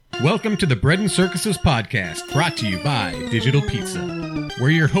Welcome to the Bread and Circuses podcast, brought to you by Digital Pizza, where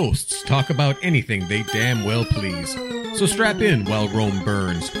your hosts talk about anything they damn well please. So strap in while Rome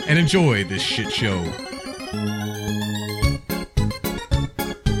burns and enjoy this shit show.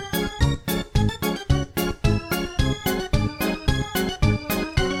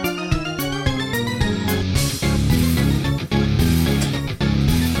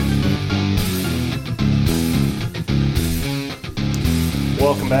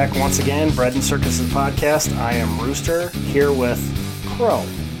 Welcome back once again, Bread and Circuses podcast. I am Rooster, here with Crow.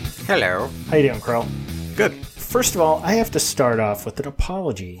 Hello. How you doing, Crow? Good. First of all, I have to start off with an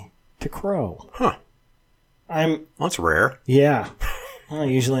apology to Crow. Huh. That's rare. Yeah. Well,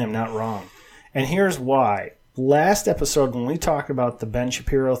 usually I'm not wrong. And here's why. Last episode, when we talked about the Ben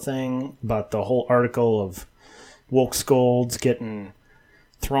Shapiro thing, about the whole article of woke scolds getting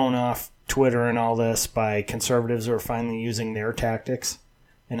thrown off Twitter and all this by conservatives who are finally using their tactics,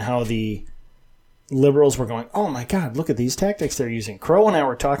 and how the liberals were going, oh my God, look at these tactics they're using. Crow and I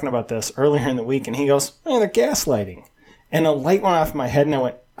were talking about this earlier in the week, and he goes, oh, they're gaslighting. And a light went off in my head, and I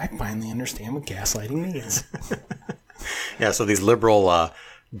went, I finally understand what gaslighting means. Yeah, so these liberal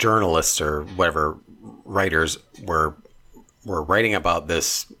journalists or whatever writers were writing about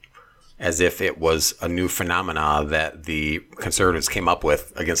this as if it was a new phenomena that the conservatives came up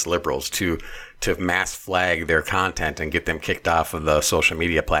with against liberals to mass flag their content and get them kicked off of the social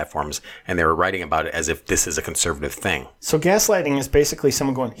media platforms. And they were writing about it as if this is a conservative thing. So gaslighting is basically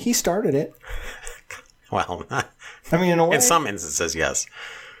someone going, he started it. Well, I mean, in a way. in some instances, yes.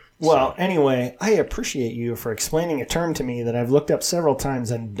 Well, anyway, I appreciate you for explaining a term to me that I've looked up several times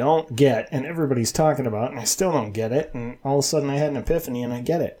and don't get, and everybody's talking about, and I still don't get it. And all of a sudden I had an epiphany and I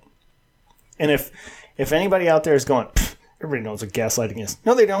get it. And if anybody out there is going, everybody knows what gaslighting is.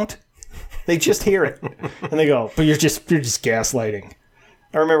 No, they don't. They just hear it. And they go, but you're just gaslighting.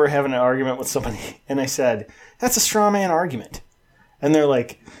 I remember having an argument with somebody, and I said, that's a straw man argument. And they're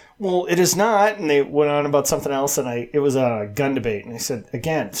like, well, it is not. And they went on about something else, and it was a gun debate. And I said,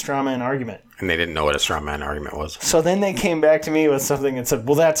 again, straw man argument. And they didn't know what a straw man argument was. So then they came back to me with something and said,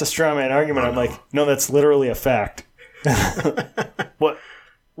 well, that's a straw man argument. I'm like, no, that's literally a fact. What?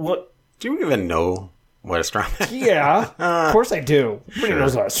 Do you even know what a straw man is? Yeah, of course I do. Everybody Sure.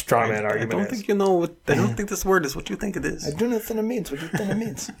 knows what a straw man argument I don't is. think you know what. I don't think this word is what you think it is. I do not think it means what you think it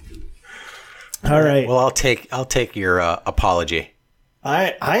means. All right. Well, I'll take your apology.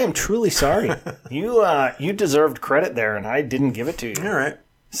 I am truly sorry. You deserved credit there, and I didn't give it to you. All right.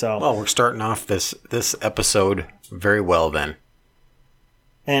 So, Well, we're starting off this episode very well then.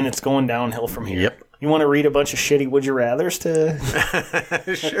 and it's going downhill from here. Yep. You want to read a bunch of shitty would you rathers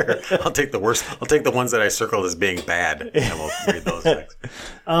to? Sure. I'll take the worst. I'll take the ones that I circled as being bad, and we'll read those next.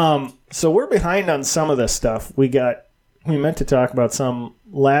 So we're behind on some of this stuff. We meant to talk about some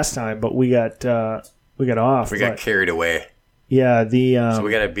last time, but we got off. We got carried away. Yeah, So we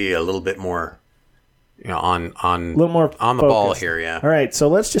got to be a little bit more, on a little more on the ball focused here. Yeah. All right, so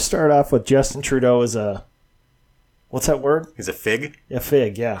let's just start off with Justin Trudeau as a, what's that word? He's a fig. A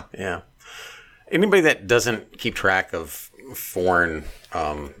fig, yeah. Yeah. Anybody that doesn't keep track of foreign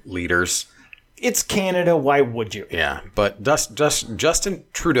leaders. It's Canada, why would you? Yeah, but Justin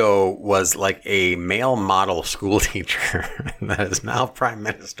Trudeau was like a male model school teacher that is now Prime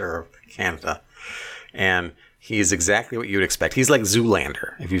Minister of Canada. And he's exactly what you'd expect. He's like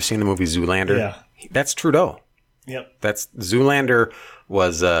Zoolander. If you've seen the movie Zoolander, Yeah. That's Trudeau. Yep. That's Zoolander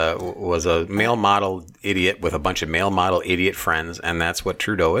was a male model idiot with a bunch of male model idiot friends, and that's what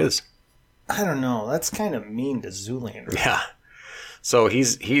Trudeau is. I don't know. That's kind of mean to Zoolander. Yeah. So he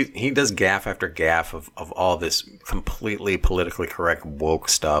does gaffe after gaffe of all this completely politically correct woke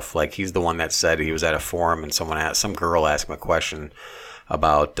stuff. Like he's the one that said he was at a forum and some girl asked him a question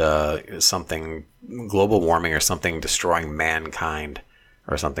about something global warming or something destroying mankind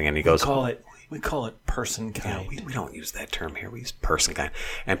or something, and he goes, We call it person kind. Yeah, we don't use that term here. We use person kind,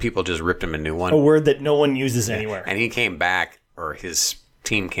 and people just ripped him a new one. A word that no one uses anywhere. And he came back, or his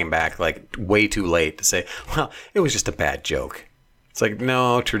team came back like way too late to say, well, it was just a bad joke. It's like,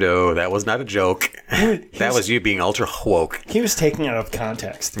 no, Trudeau, that was not a joke. That was you being ultra woke. He was taking it out of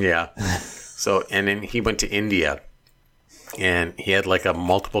context. Yeah. So, and then he went to India, and he had like a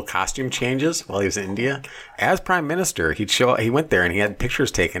multiple costume changes while he was in India. As Prime Minister, he went there and he had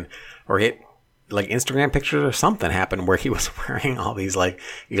pictures taken, or he had like Instagram pictures or something happened where he was wearing all these like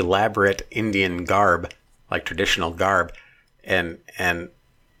elaborate Indian garb, like traditional garb. And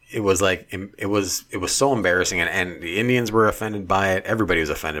it was like, it was so embarrassing. And the Indians were offended by it. Everybody was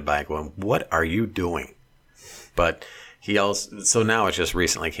offended by it, going, what are you doing? But he also, so now it just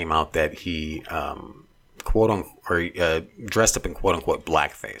recently came out that he, quote unquote, dressed up in quote unquote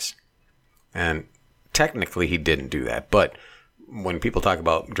blackface. And technically he didn't do that. But when people talk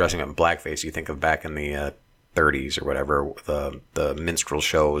about dressing up in blackface, you think of back in the 30s or whatever, the minstrel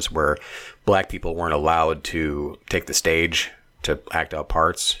shows where black people weren't allowed to take the stage to act out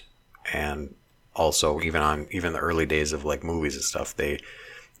parts. And also even the early days of like movies and stuff,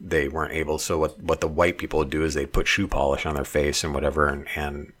 they weren't able. So what the white people would do is they'd put shoe polish on their face and whatever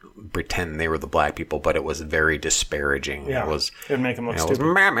and pretend they were the black people, but it was very disparaging. Yeah, it would make them look stupid. It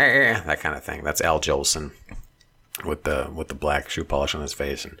was mammy, that kind of thing. That's Al Jolson with the black shoe polish on his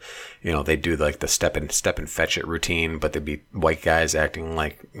face, and they do like the step and fetch it routine, but they'd be white guys acting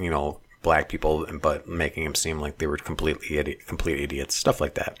like black people, but making them seem like they were complete idiots, stuff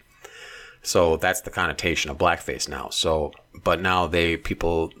like that. So that's the connotation of blackface now. So, but now the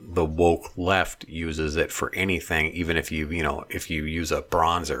woke left uses it for anything, even if you use a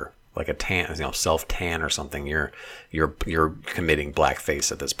bronzer, like a tan, self tan or something, you're committing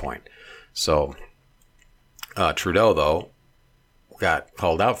blackface at this point. So, Trudeau though got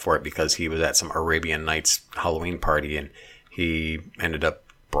called out for it because he was at some Arabian Nights Halloween party and he ended up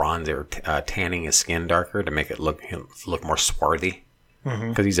tanning his skin darker to make it look more swarthy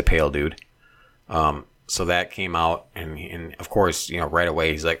because he's a pale dude. So that came out, and of course, right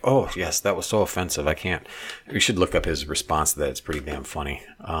away he's like, "Oh yes, that was so offensive. I can't." You should look up his response to that. It's pretty damn funny.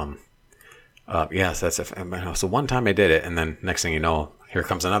 Yes, so one time I did it, and then next thing you know, here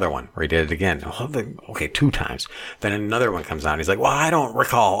comes another one where he did it again. Okay, 2 times. Then another one comes out. He's like, "Well, I don't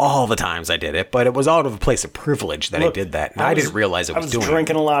recall all the times I did it, but it was out of a place of privilege that I did that, and I didn't realize I was doing it." I was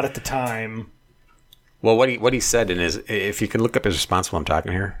drinking a lot at the time. Well, what he said in his, if you can look up his response while I'm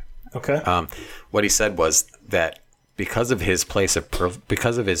talking here. Okay. What he said was that because of his place of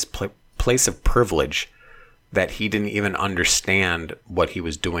place of privilege, that he didn't even understand what he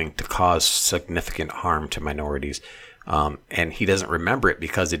was doing to cause significant harm to minorities, and he doesn't remember it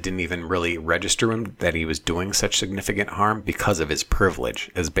because it didn't even really register him that he was doing such significant harm because of his privilege.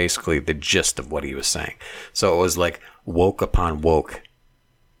 Is basically the gist of what he was saying. So it was like woke upon woke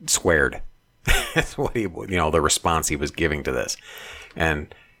squared. That's what the response he was giving to this,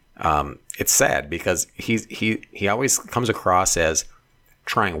 and. It's sad because he always comes across as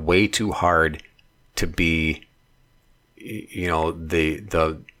trying way too hard to be,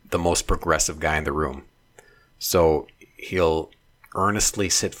 the most progressive guy in the room. So he'll earnestly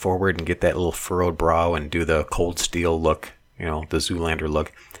sit forward and get that little furrowed brow and do the Cold Steel look, the Zoolander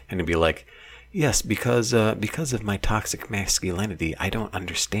look, and he'll be like, "Yes, because of my toxic masculinity, I don't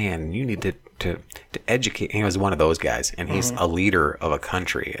understand. You need to educate." He was one of those guys, and he's a leader of a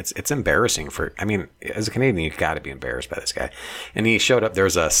country. It's embarrassing as a Canadian, you've got to be embarrassed by this guy. And he showed up. There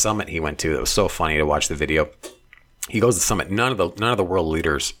was a summit he went to that was so funny to watch the video. He goes to the summit. None of the world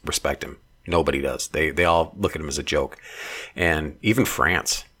leaders respect him. Nobody does. They all look at him as a joke. And even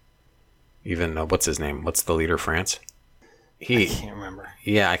France, what's his name? What's the leader of France? I can't remember.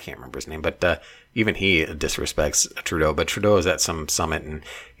 Yeah, I can't remember his name, but even he disrespects Trudeau. But Trudeau was at some summit, and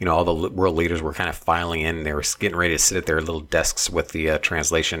all the world leaders were kind of filing in. They were getting ready to sit at their little desks with the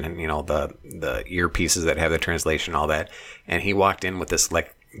translation and the earpieces that have the translation, all that. And he walked in with this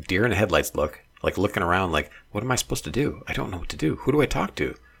like deer in the headlights look, like looking around, like, what am I supposed to do? I don't know what to do. Who do I talk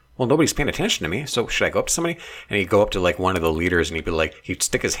to? Well, nobody's paying attention to me, so should I go up to somebody? And he'd go up to like one of the leaders, and he'd be like, he'd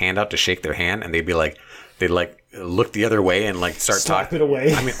stick his hand out to shake their hand, and they'd look the other way and like start talking. Slap it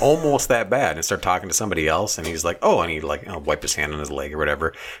away. I mean, almost that bad, and start talking to somebody else, and he's like, "Oh," and he'd like wipe his hand on his leg or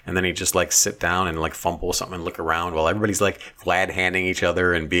whatever, and then he'd just like sit down and like fumble something and look around while everybody's like glad handing each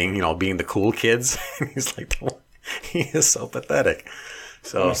other and being the cool kids. And he's like, he is so pathetic.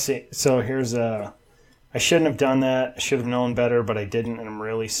 So let me see. So here's I shouldn't have done that. I should have known better, but I didn't, and I'm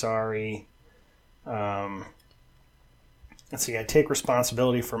really sorry. Let's see. I take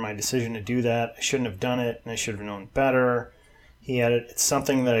responsibility for my decision to do that. I shouldn't have done it, and I should have known better. He added, "It's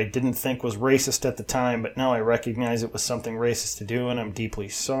something that I didn't think was racist at the time, but now I recognize it was something racist to do, and I'm deeply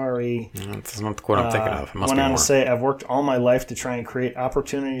sorry." That's not the quote I'm thinking of. It must went be on more. to say, "I've worked all my life to try and create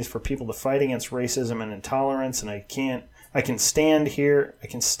opportunities for people to fight against racism and intolerance, and I can just stand here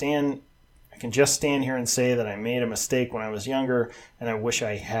and say that I made a mistake when I was younger, and I wish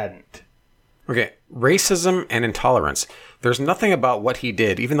I hadn't." Okay, racism and intolerance. There's nothing about what he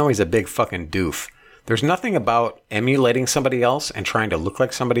did, even though he's a big fucking doof. There's nothing about emulating somebody else and trying to look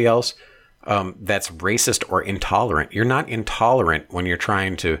like somebody else that's racist or intolerant. You're not intolerant when you're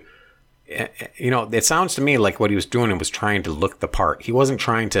trying to, it sounds to me like what he was doing was trying to look the part. He wasn't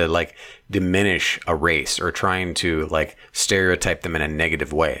trying to like diminish a race or trying to like stereotype them in a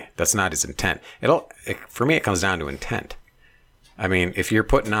negative way. That's not his intent. For me, it comes down to intent. I mean, if you're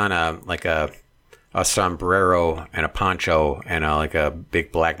putting on a a sombrero and a poncho and like a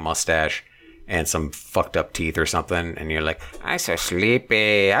big black mustache and some fucked up teeth or something, and you're like, I'm so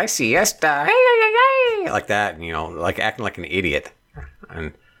sleepy, I siesta, like that, and, like acting like an idiot,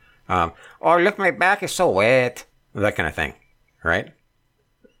 and oh, look, my back is so wet, that kind of thing, right?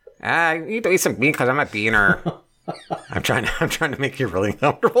 I need to eat some beans because I'm a beaner. I'm trying to make you really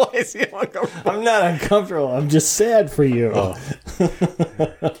uncomfortable. I see how uncomfortable. I'm not uncomfortable. I'm just sad for you. Oh.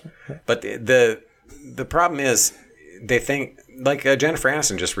 But the problem is, they think, like Jennifer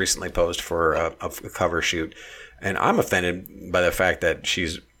Aniston just recently posed for a cover shoot, and I'm offended by the fact that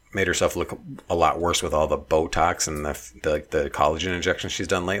she's made herself look a lot worse with all the Botox and the collagen injections she's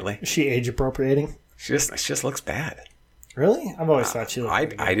done lately. Is she age appropriating? She just looks bad. Really? I've always thought she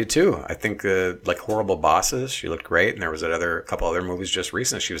looked I did too. I think like Horrible Bosses, she looked great, and there was a couple other movies just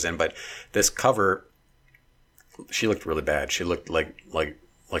recent she was in, but this cover, she looked really bad. She looked like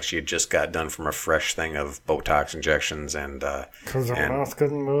she had just got done from a fresh thing of Botox injections and because her mouth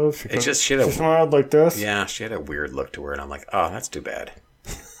couldn't move. She smiled like this. Yeah, she had a weird look to her, and I'm like, oh, that's too bad.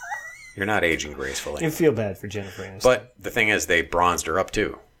 You're not aging gracefully. You feel bad for Jennifer Aniston. But the thing is, they bronzed her up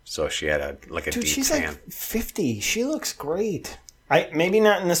too. So she had a deep she's tan. Like 50. She looks great. Maybe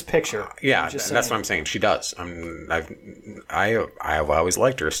not in this picture. Yeah, that's what I'm saying. She does. I've always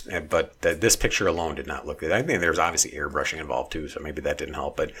liked her, but this picture alone did not look good. I think there's obviously airbrushing involved too, so maybe that didn't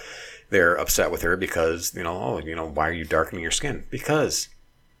help. But they're upset with her because why are you darkening your skin? Because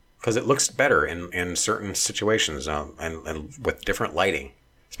it looks better in certain situations and with different lighting,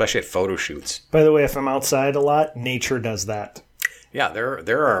 especially at photo shoots. By the way, if I'm outside a lot, nature does that. Yeah,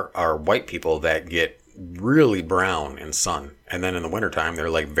 there are white people that get really brown in sun, and then in the wintertime they're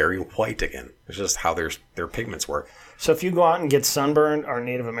like very white again. It's just how their pigments work. So if you go out and get sunburned, are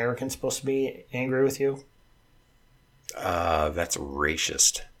Native Americans supposed to be angry with you? That's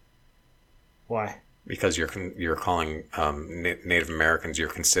racist. Why? Because you're calling Native Americans, you're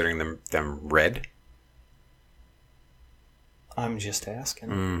considering them red. I'm just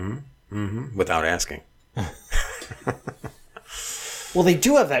asking. Without asking. Well, they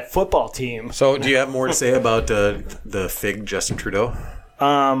do have that football team. So, do you have more to say about the fig Justin Trudeau?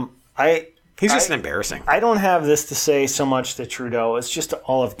 He's just embarrassing. I don't have this to say so much to Trudeau. It's just to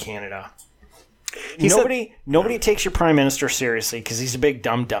all of Canada. Nobody takes your prime minister seriously because he's a big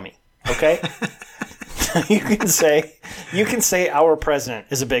dumb dummy. Okay, you can say our president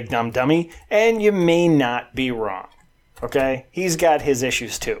is a big dumb dummy, and you may not be wrong. Okay, he's got his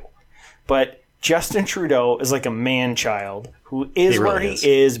issues too, but Justin Trudeau is like a man-child who is where he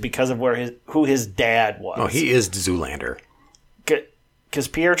is because of who his dad was. Oh, he is Zoolander. Because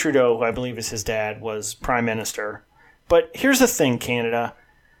Pierre Trudeau, who I believe is his dad, was prime minister. But here's the thing, Canada.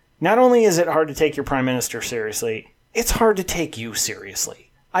 Not only is it hard to take your prime minister seriously, it's hard to take you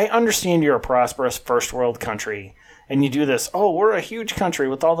seriously. I understand you're a prosperous first world country, and you do this, we're a huge country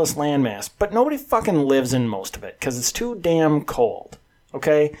with all this landmass, but nobody fucking lives in most of it because it's too damn cold.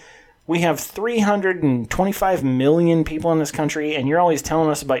 Okay? We have 325 million people in this country, and you're always telling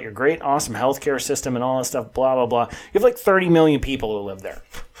us about your great, awesome healthcare system and all this stuff, blah, blah, blah. You have like 30 million people who live there.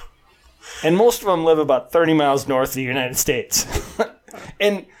 And most of them live about 30 miles north of the United States.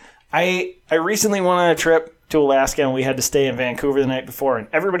 And I recently went on a trip to Alaska, and we had to stay in Vancouver the night before, and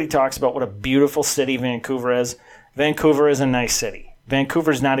everybody talks about what a beautiful city Vancouver is. Vancouver is a nice city.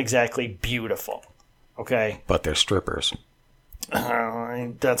 Vancouver's not exactly beautiful, okay? But they're strippers.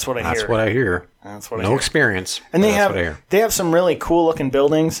 That's what I hear. That's what I hear. No experience. And they have some really cool looking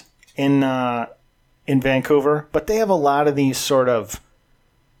buildings in Vancouver, but they have a lot of these sort of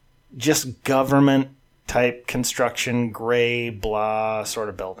just government type construction, gray, blah sort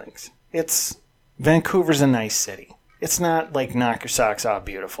of buildings. Vancouver's a nice city. It's not like knock your socks off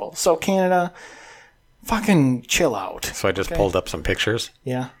beautiful. So Canada, fucking chill out. So I just pulled up some pictures.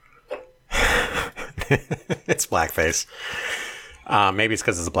 Yeah. It's blackface. Maybe it's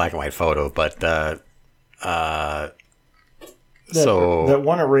because it's a black and white photo, but that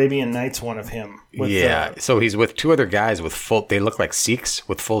one Arabian Nights one of him. So he's with two other guys with they look like Sikhs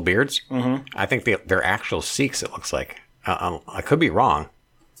with full beards. Mm-hmm. I think they're actual Sikhs, it looks like. I could be wrong.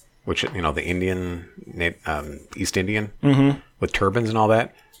 Which, the Indian, East Indian, with turbans and all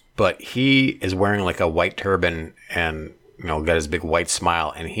that. But he is wearing like a white turban and, got his big white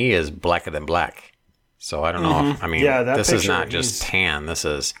smile, and he is blacker than black. So I don't know. This is not just tan. This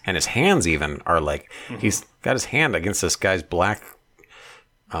is, and his hands even are like, he's got his hand against this guy's black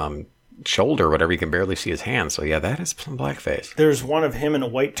shoulder, whatever. You can barely see his hand. So yeah, that is some blackface. There's one of him in a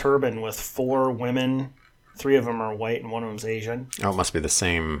white turban with 4 women. 3 of them are white and one of them's Asian. Oh, it must be the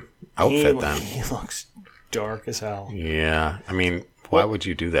same outfit then. He looks dark as hell. Yeah. Why would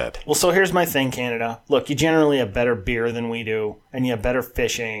you do that? Well, so here's my thing, Canada. Look, you generally have better beer than we do, and you have better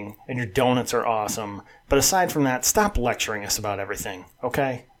fishing, and your donuts are awesome. But aside from that, stop lecturing us about everything,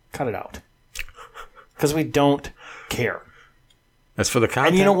 okay? Cut it out. Because we don't care. As for the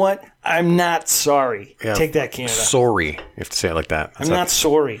content... And you know what? I'm not sorry. Yeah, Take that, Canada. Sorry. You have to say it like that. I'm not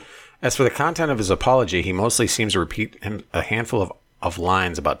sorry. As for the content of his apology, he mostly seems to repeat a handful of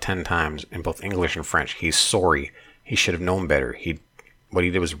lines about 10 times in both English and French. He's sorry. He should have known better. What he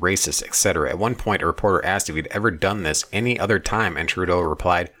did was racist, etc. At one point, a reporter asked if he'd ever done this any other time, and Trudeau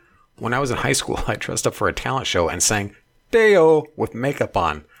replied, "When I was in high school, I dressed up for a talent show and sang Deo with makeup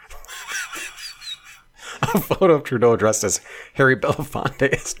on." A photo of Trudeau dressed as Harry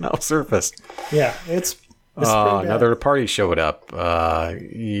Belafonte has now surfaced. Yeah, it's pretty bad. Another party showed up.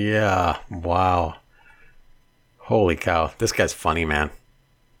 Yeah, wow. Holy cow. This guy's funny, man.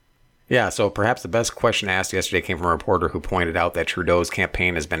 Yeah, so perhaps the best question asked yesterday came from a reporter who pointed out that Trudeau's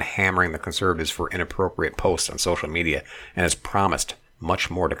campaign has been hammering the Conservatives for inappropriate posts on social media and has promised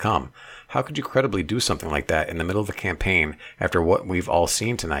much more to come. How could you credibly do something like that in the middle of a campaign after what we've all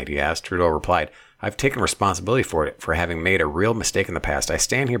seen tonight, he asked. Trudeau replied, "I've taken responsibility for it, for having made a real mistake in the past. I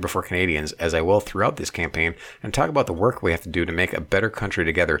stand here before Canadians, as I will throughout this campaign, and talk about the work we have to do to make a better country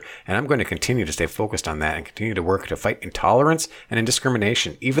together, and I'm going to continue to stay focused on that and continue to work to fight intolerance and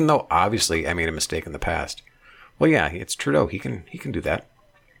indiscrimination, even though obviously I made a mistake in the past." Well, yeah, it's Trudeau. He can do that.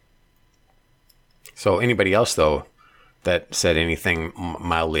 So anybody else, though, that said anything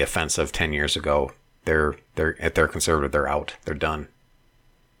mildly offensive 10 years ago, they're conservative, they're out, they're done.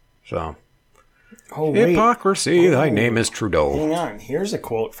 So... Hypocrisy, thy name is Trudeau. Hang on, here's a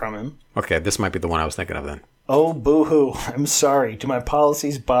quote from him. Okay, this might be the one I was thinking of then. "Oh, boo-hoo, I'm sorry. Do my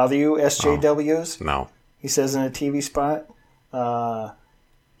policies bother you, SJWs? Oh, no. He says in a TV spot.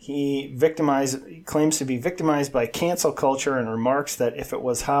 He claims to be victimized by cancel culture and remarks that if it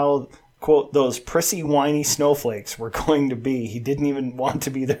was how, quote, those prissy, whiny snowflakes were going to be, he didn't even want to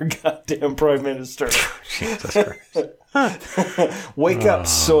be their goddamn prime minister. Jesus Christ. Wake up,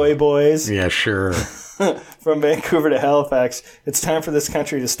 soy boys. Yeah, sure. From Vancouver to Halifax, it's time for this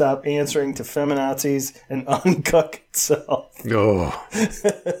country to stop answering to feminazis and uncook itself. Oh.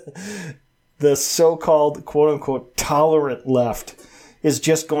 The so-called, quote-unquote, tolerant left is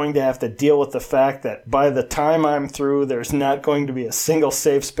just going to have to deal with the fact that by the time I'm through, there's not going to be a single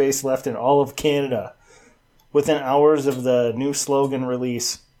safe space left in all of Canada. Within hours of the new slogan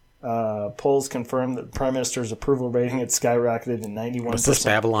release, polls confirmed that the Prime Minister's approval rating had skyrocketed to 91%. Was this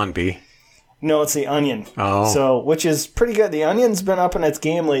Babylon Bee? No, it's The Onion. Oh. So, which is pretty good. The Onion's been up in its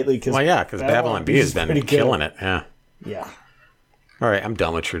game lately. Well, yeah, because Babylon Bee has been killing it. Yeah. Yeah. All right, I'm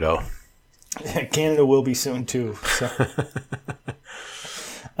done with Trudeau. Canada will be soon, too. So.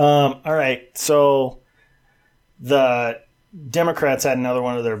 All right, so the Democrats had another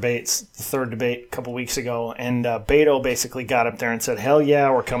one of their debates, the third debate, a couple weeks ago, and Beto basically got up there and said, "Hell yeah,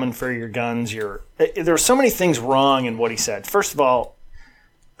 we're coming for your guns." There were so many things wrong in what he said. First of all,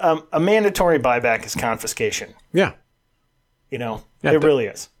 a mandatory buyback is confiscation. Yeah. You know, yeah, it really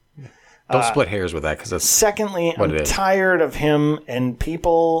is. Don't split hairs with that, because that's secondly, what I'm tired of him and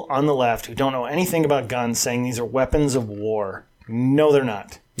people on the left who don't know anything about guns saying these are weapons of war. No, they're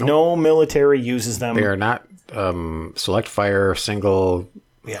not. Nope. No military uses them. They are not select fire, single,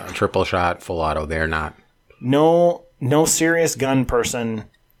 triple shot, full auto. They are not. No serious gun person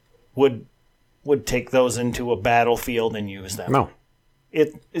would take those into a battlefield and use them. No.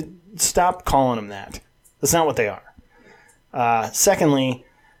 Stop calling them that. That's not what they are. Secondly,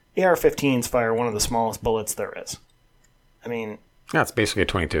 AR-15s fire one of the smallest bullets there is. I mean... Yeah, it's basically a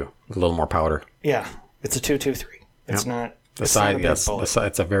 22 with a little more powder. Yeah, it's a .223. It's not... The size, yes,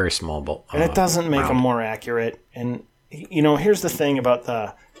 it's a very small bullet. And it doesn't make them more accurate. And, you know, here's the thing about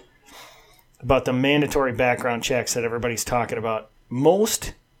the mandatory background checks that everybody's talking about.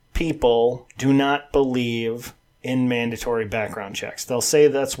 Most people do not believe in mandatory background checks. They'll say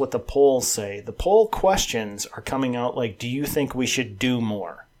that's what the polls say. The poll questions are coming out like, do you think we should do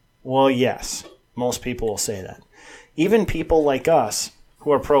more? Well, yes. Most people will say that. Even people like us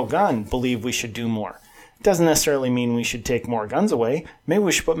who are pro-gun believe we should do more. It doesn't necessarily mean we should take more guns away. Maybe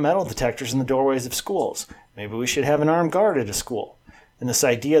we should put metal detectors in the doorways of schools. Maybe we should have an armed guard at a school. And this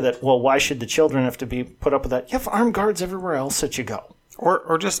idea that, well, why should the children have to be put up with that? You have armed guards everywhere else that you go.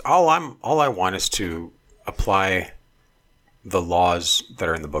 Or just all I want is to apply the laws that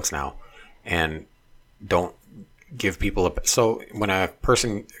are in the books now, and don't give people so when a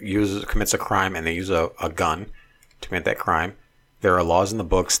person commits a crime and they use a gun to commit that crime, there are laws in the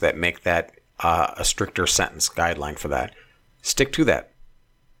books that make that a stricter sentence guideline for that. Stick to that.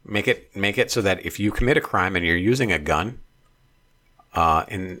 Make it so that if you commit a crime and you're using a gun,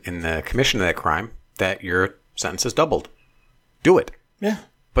 in the commission of that crime, that your sentence is doubled. Do it. Yeah.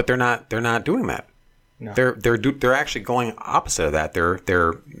 But they're not doing that. No. They're actually going opposite of that.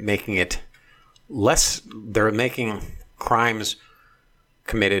 They're making it less. They're making crimes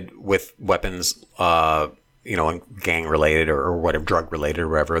committed with weapons, gang related or whatever, drug related or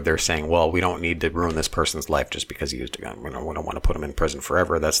whatever. They're saying, well, we don't need to ruin this person's life just because he used a gun. We don't want to put him in prison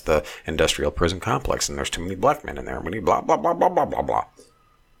forever. That's the industrial prison complex, and there's too many black men in there. We need blah blah blah blah blah blah blah.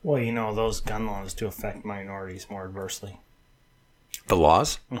 Well, those gun laws do affect minorities more adversely. The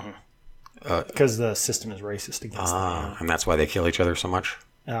laws? Because the system is racist against them. And that's why they kill each other so much?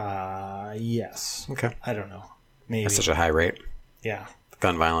 Yes. Okay. I don't know. Maybe. At such a high rate? Yeah.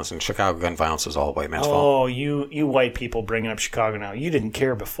 Gun violence. And Chicago gun violence is all white man's fault. Oh, you white people bringing up Chicago now. You didn't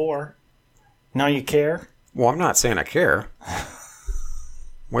care before. Now you care? Well, I'm not saying I care.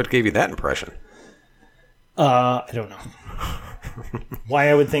 What gave you that impression? I don't know. Why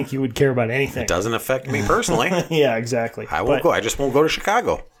I would think you would care about anything. It doesn't affect me personally. Yeah, exactly. I won't go. I just won't go to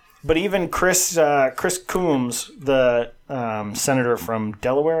Chicago. But even Chris Combs, the senator from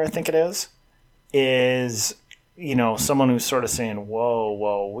Delaware, I think it is someone who's sort of saying,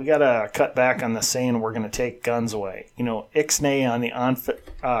 whoa, we got to cut back on the saying we're going to take guns away. Ixnay on the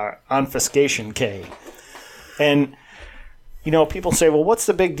obfuscation K. And, people say, well, what's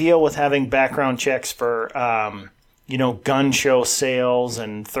the big deal with having background checks for, gun show sales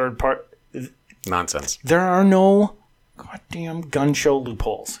and third part? Nonsense. There are no goddamn gun show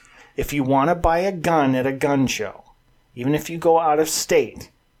loopholes. If you want to buy a gun at a gun show, even if you go out of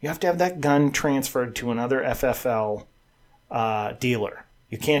state, you have to have that gun transferred to another FFL dealer.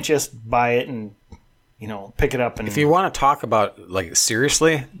 You can't just buy it and, pick it up. And if you want to talk about,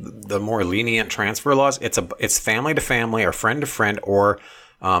 seriously, the more lenient transfer laws, it's family to family or friend to friend or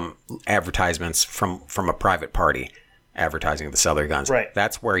advertisements from a private party advertising to sell their guns. Right.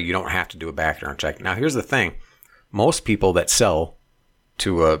 That's where you don't have to do a background check. Now, here's the thing. Most people that sell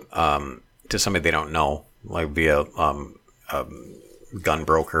to somebody they don't know, like via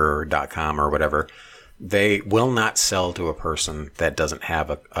gunbroker.com or whatever, they will not sell to a person that doesn't have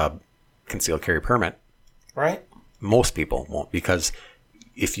a concealed carry permit. Right. Most people won't, because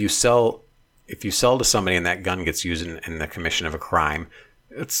if you sell to somebody and that gun gets used in the commission of a crime,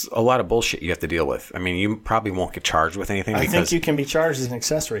 it's a lot of bullshit you have to deal with. I mean, you probably won't get charged with anything. I think you can be charged as an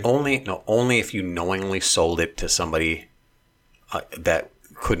accessory. Only if you knowingly sold it to somebody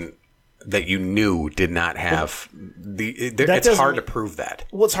that you knew did not have it's hard to prove that.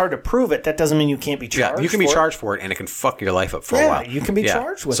 Well, it's hard to prove it. That doesn't mean you can't be charged. Yeah, you can be charged for it, and it can fuck your life up for a while. You can be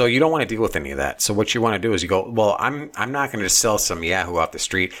charged with it. So you don't want to deal with any of that. So what you want to do is you go, well, I'm not going to just sell some yahoo off the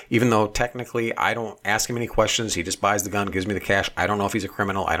street, even though technically I don't ask him any questions. He just buys the gun, gives me the cash. I don't know if he's a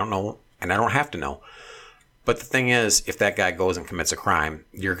criminal. I don't know, and I don't have to know. But the thing is, if that guy goes and commits a crime,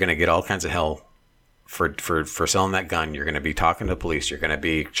 you're going to get all kinds of hell for selling that gun. You're going to be talking to the police. You're going to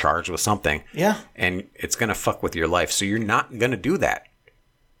be charged with something. Yeah. And it's going to fuck with your life. So you're not going to do that.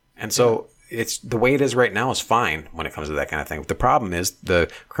 And so it's the way it is right now is fine when it comes to that kind of thing. The problem is the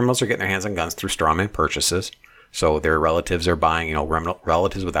criminals are getting their hands on guns through strawman purchases. So their relatives are buying,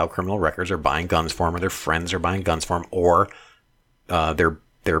 relatives without criminal records are buying guns for them, or their friends are buying guns for them, or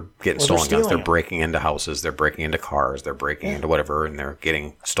they're getting stolen guns. They're breaking into houses. They're breaking into cars. They're breaking into whatever, and they're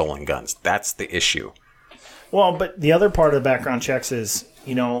getting stolen guns. That's the issue. Well, but the other part of the background checks is,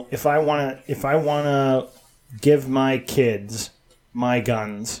 if I want to give my kids my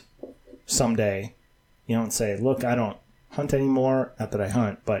guns someday, and say, look, I don't hunt anymore. Not that I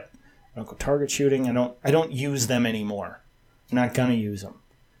hunt, but I don't go target shooting. I don't use them anymore. I'm not gonna use them.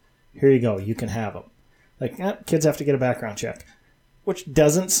 Here you go. You can have them. Kids have to get a background check, which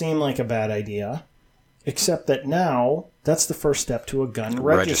doesn't seem like a bad idea, except that now that's the first step to a gun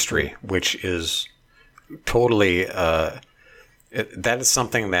registry, which is totally that is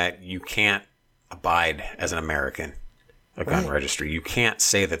something that you can't abide as an American. A gun registry, you can't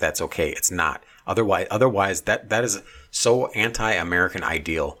say that that's okay. It's not. Otherwise, that is so anti-American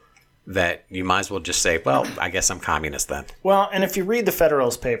ideal that you might as well just say, well, I guess I'm communist then. Well, and if you read the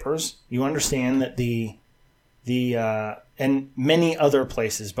Federalist Papers, you understand that the and many other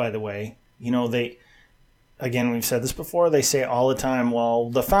places, by the way, they, again, we've said this before, they say all the time, well,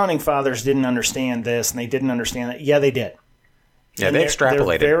 the Founding Fathers didn't understand this and they didn't understand that. Yeah, they did. Yeah, they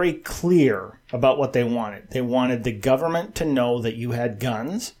extrapolated. They're very clear about what they wanted. They wanted the government to know that you had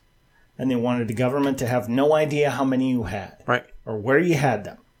guns, and they wanted the government to have no idea how many you had. Right. Or where you had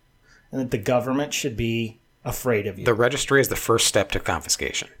them. And that the government should be afraid of you. The registry is the first step to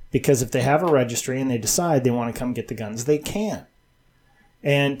confiscation. Because if they have a registry and they decide they want to come get the guns, they can.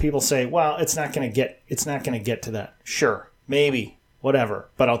 And people say, well, it's not going to get to that. Sure, maybe. whatever.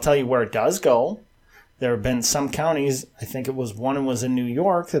 But I'll tell you where it does go. There have been some counties, I think it was one was in New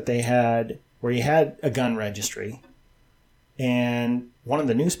York, that they had, where you had a gun registry. And one of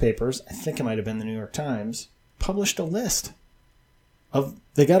the newspapers, I think it might have been the New York Times, published a list of,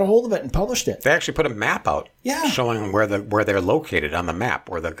 they got a hold of it and published it. They actually put a map out, Yeah. showing where they're located on the map,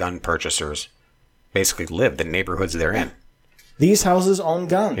 where the gun purchasers basically live, the neighborhoods they're in. These houses own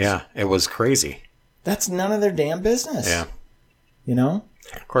guns. Yeah, it was crazy. That's none of their damn business. Yeah. You know?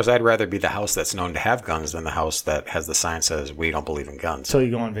 Of course, I'd rather be the house that's known to have guns than the house that has the sign says, we don't believe in guns. Until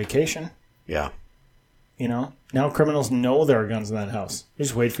you go on vacation. Yeah. You know? Now criminals know there are guns in that house. They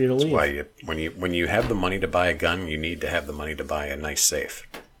just wait for you to leave. Why when you have the money to buy a gun, you need to have the money to buy a nice safe.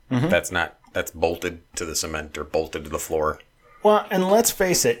 That's bolted to the cement or bolted to the floor. Well, and let's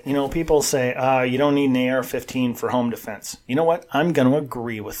face it, you know, people say, you don't need an AR-15 for home defense. You know what? I'm going to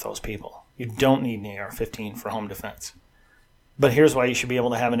agree with those people. You don't need an AR-15 for home defense. But here's why you should be able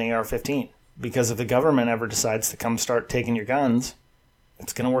to have an AR-15. Because if the government ever decides to come start taking your guns,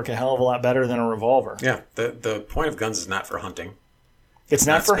 it's going to work a hell of a lot better than a revolver. Yeah, the point of guns is not for hunting. It's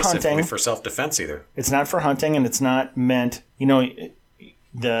not for specifically hunting. for self-defense either. It's not for hunting, and it's not meant, you know,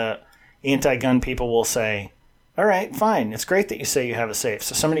 the anti-gun people will say, all right, fine. It's great that you say you have a safe.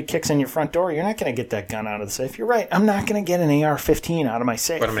 So somebody kicks in your front door, you're not going to get that gun out of the safe. You're right. I'm not going to get an AR-15 out of my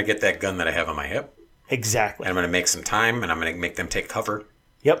safe. But I'm going to get that gun that I have on my hip. Exactly. And I'm going to make some time, and I'm going to make them take cover.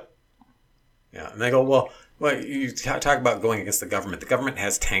 Yep. Yeah, and they go, well, you talk about going against the government. The government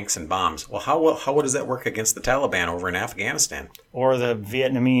has tanks and bombs. Well, how does that work against the Taliban over in Afghanistan? Or the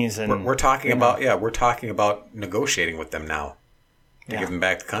Vietnamese. And We're talking about negotiating with them now to give them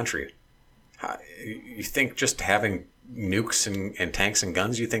back the country. You think just having nukes and tanks and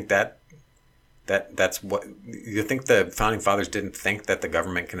guns, you think that's what you think the founding fathers didn't think that the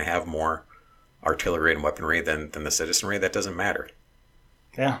government can have more artillery and weaponry than the citizenry? That doesn't matter.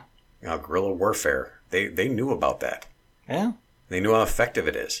 Yeah. You know, guerrilla warfare. They knew about that. Yeah. They knew how effective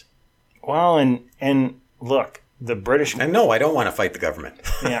it is. Well, and look, the British. And no, I don't want to fight the government.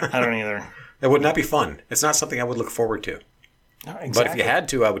 Yeah, I don't either. It would not be fun. It's not something I would look forward to. No, exactly. But if you had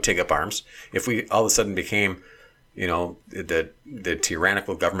to, I would take up arms. If we all of a sudden became, you know, the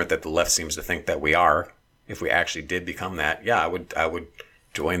tyrannical government that the left seems to think that we are, if we actually did become that, yeah, I would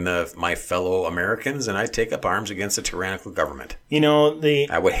join my fellow Americans and I'd take up arms against a tyrannical government. You know,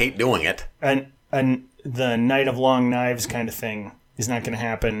 I would hate doing it. And the Night of Long Knives kind of thing is not going to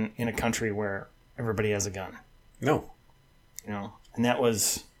happen in a country where everybody has a gun. No. You know, and that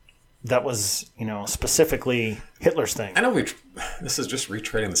was, you know, specifically Hitler's thing. I know this is just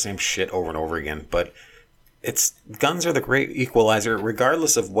retreading the same shit over and over again, but guns are the great equalizer,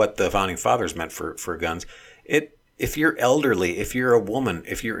 regardless of what the founding fathers meant for guns. If you're elderly, if you're a woman,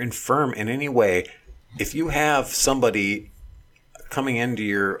 if you're infirm in any way, if you have somebody coming into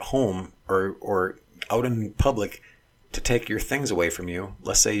your home or out in public to take your things away from you,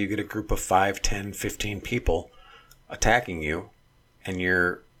 let's say you get a group of 5, 10, 15 people attacking you, and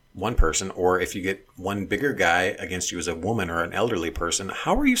you're one person, or if you get one bigger guy against you as a woman or an elderly person,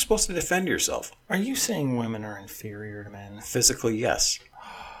 how are you supposed to defend yourself? Are you saying women are inferior to men? Physically, yes.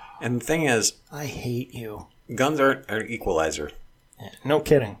 And the thing is, I hate you. guns are an equalizer. No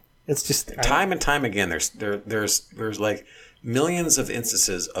kidding. It's just Time and time again, there's like millions of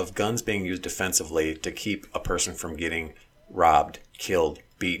instances of guns being used defensively to keep a person from getting robbed, killed,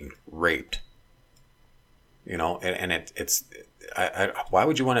 beaten, raped. You know, and it's why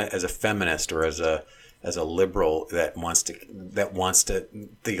would you want to, as a feminist or as a liberal that wants the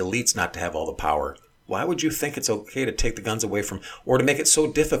elites not to have all the power? Why would you think it's okay to take the guns away from, or to make it so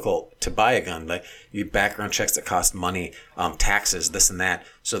difficult to buy a gun? Like you background checks that cost money, taxes, this and that,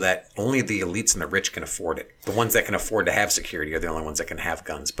 so that only the elites and the rich can afford it. The ones that can afford to have security are the only ones that can have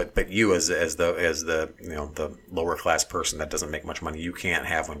guns. But you as the you know, the lower class person that doesn't make much money, you can't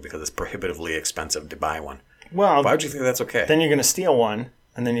have one because it's prohibitively expensive to buy one. Well, why would you think that's okay? Then you're going to steal one,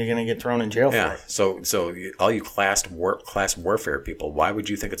 and then you're going to get thrown in jail for it. So all you class warfare people, why would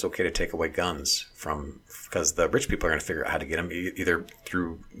you think it's okay to take away guns from? Because the rich people are going to figure out how to get them either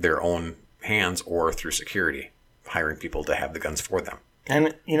through their own hands or through security, hiring people to have the guns for them.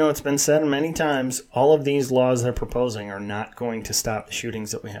 And, you know, it's been said many times, all of these laws they're proposing are not going to stop the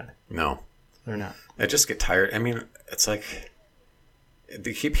shootings that we had. No. They're not. I just get tired. I mean, it's like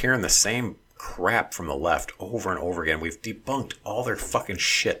they keep hearing the same crap from the left over and over again. We've debunked all their fucking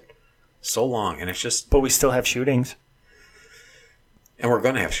shit so long, and it's just... But we still have shootings. And we're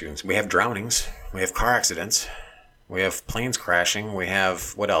going to have shootings. We have drownings. We have car accidents. We have planes crashing. We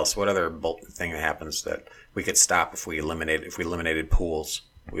have... What else? What other thing that happens that we could stop if we eliminated pools?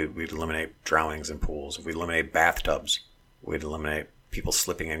 We'd eliminate drownings in pools. If we eliminate bathtubs. We'd eliminate people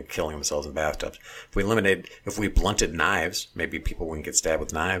slipping and killing themselves in bathtubs. If we blunted knives, maybe people wouldn't get stabbed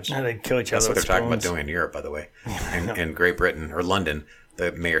with knives. No, they'd kill each That's other what they're with talking about spoons. doing in Europe, by the way, in Great Britain or London.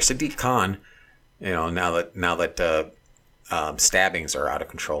 The mayor Sadiq Khan, now that stabbings are out of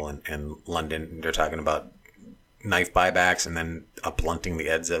control in London, they're talking about knife buybacks and then blunting the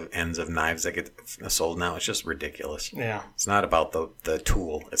ends of knives that get sold now. It's just ridiculous. Yeah. It's not about the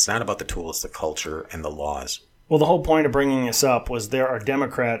tool. It's not about the tool. It's the culture and the laws. Well, the whole point of bringing this up was there are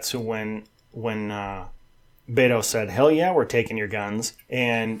Democrats who, when Beto said, hell yeah, we're taking your guns,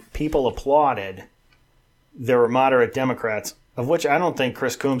 and people applauded, there were moderate Democrats, of which I don't think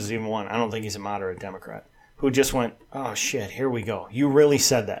Chris Combs is even one. I don't think he's a moderate Democrat, who just went, oh, shit, here we go. You really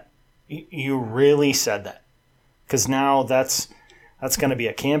said that. You really said that. Because now that's going to be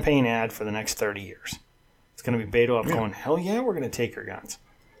a campaign ad for the next 30 years. It's going to be Beto up going, hell yeah, we're going to take your guns.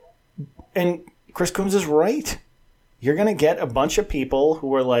 And Chris Combs is right. You're going to get a bunch of people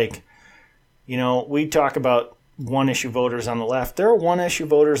who are like, we talk about one-issue voters on the left. There are one-issue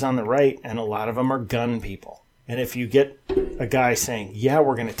voters on the right, and a lot of them are gun people. And if you get a guy saying, yeah,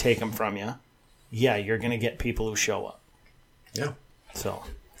 we're going to take them from you, yeah, you're going to get people who show up. Yeah. So,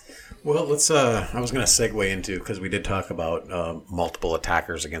 well, let's. I was going to segue into, because we did talk about multiple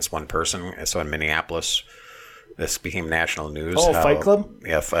attackers against one person. So in Minneapolis, this became national news. Oh, Fight Club?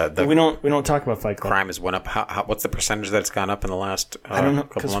 Yeah, we don't talk about Fight Club. crime has went up. What's the percentage that it's gone up in the last I don't know,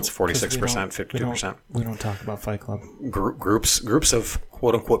 couple months? 46%, 52%. We don't talk about Fight Club. Groups of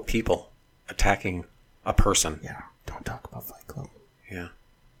quote unquote people attacking a person. Yeah, don't talk about Fight Club. Yeah.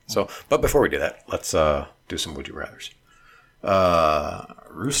 So, but before we do that, let's do some would you rather's.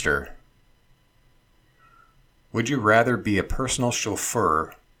 Rooster, would you rather be a personal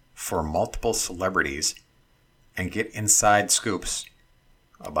chauffeur for multiple celebrities and get inside scoops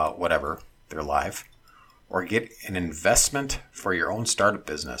about whatever, their life, or get an investment for your own startup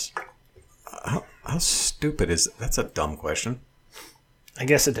business? How stupid is that? That's a dumb question. I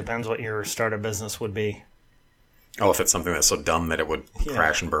guess it depends what your startup business would be. Oh, if it's something that's so dumb that it would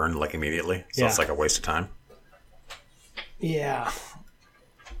crash and burn like immediately, so it's like a waste of time. Yeah.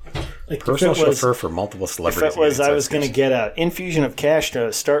 Like Personal chauffeur for multiple celebrities. If it was, I was going to get an infusion of cash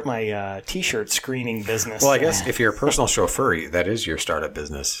to start my T-shirt screening business. Well, I guess if you're a personal chauffeur, that is your startup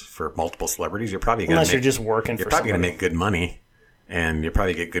business for multiple celebrities. You're probably going unless you're just working for You're probably going somebody. to make good money, and you'll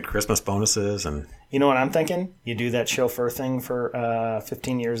probably get good Christmas bonuses. And You know what I'm thinking? You do that chauffeur thing for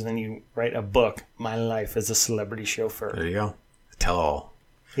 15 years, and then you write a book, My Life as a Celebrity Chauffeur. there you go. Tell all.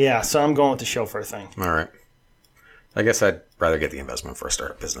 Yeah, so I'm going with the chauffeur thing. All right. I guess I'd rather get the investment for a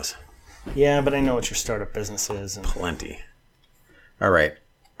startup business. Yeah, but I know what your startup business is. And Plenty. All right.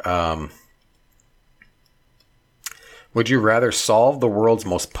 Would you rather solve the world's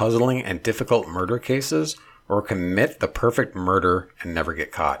most puzzling and difficult murder cases or commit the perfect murder and never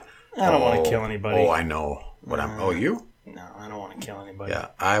get caught? I don't want to kill anybody. Oh, I know what I'm. Oh, you? No, I don't want to kill anybody. Yeah,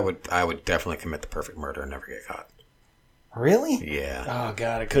 I would definitely commit the perfect murder and never get caught. Really? Yeah. Oh,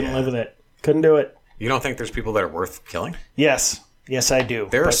 God, I couldn't live with it. Couldn't do it. You don't think there's people that are worth killing? Yes. Yes, I do.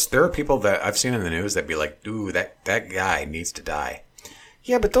 There are people that I've seen in the news that be like, "Ooh, that guy needs to die."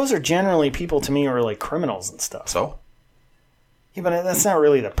 Yeah, but those are generally people to me who are like criminals and stuff. So? Yeah, but that's not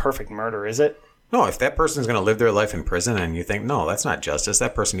really the perfect murder, is it? No, if that person's going to live their life in prison and you think, no, that's not justice,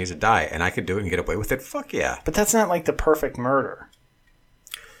 that person needs to die, and I could do it and get away with it, fuck yeah. But that's not like the perfect murder.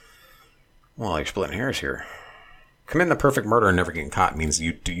 Well, you're splitting hairs here. Committing the perfect murder and never getting caught means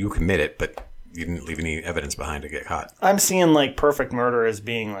you commit it, but you didn't leave any evidence behind to get caught. I'm seeing like perfect murder as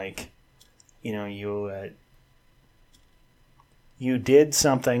being like, you did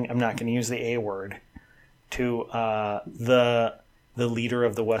something. I'm not going to use the A word to the leader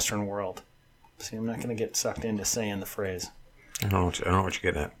of the Western world. See, I'm not going to get sucked into saying the phrase. I don't know what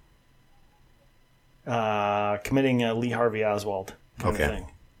you're getting at. Committing a Lee Harvey Oswald kind of Okay. thing.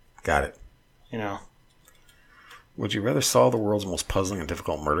 Got it. Would you rather solve the world's most puzzling and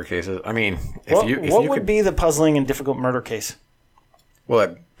difficult murder cases? I mean, What would be the puzzling and difficult murder case?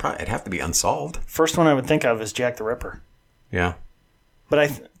 Well, it'd have to be unsolved. First one I would think of is Jack the Ripper. Yeah. But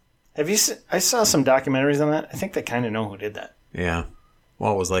I saw some documentaries on that. I think they kind of know who did that. Yeah.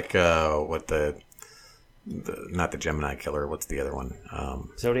 Well, it was like what the not the Gemini killer. What's the other one?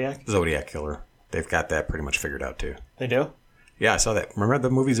 Zodiac? Zodiac killer. They've got that pretty much figured out too. They do? Yeah, I saw that. Remember the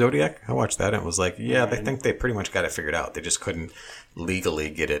movie Zodiac? I watched that and it was like, yeah, they think they pretty much got it figured out. They just couldn't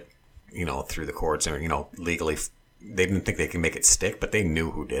legally get it, through the courts or, legally. They didn't think they could make it stick, but they knew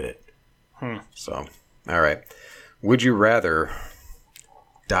who did it. So, all right. Would you rather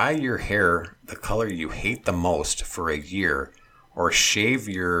dye your hair the color you hate the most for a year or shave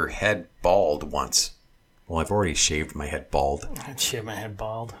your head bald once? Well, I've already shaved my head bald. I'd shave my head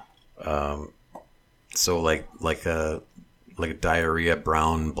bald. So like a diarrhea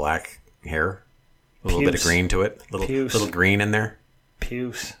brown black hair. A little bit of green to it. Little green in there.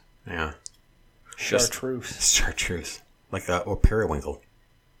 Puce. Yeah. Chartreuse. Chartreuse. Or periwinkle.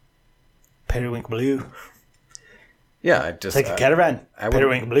 Periwinkle blue. Yeah, I just... Take a caravan.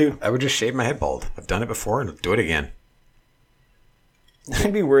 Periwinkle blue. I would just shave my head bald. I've done it before and I'll do it again.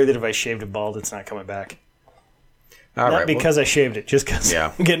 I'd be worried that if I shaved it bald, it's not coming back. Not because I shaved it, just because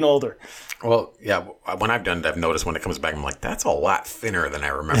I'm getting older. Well, yeah, when I've done it, I've noticed when it comes back, I'm like, that's a lot thinner than I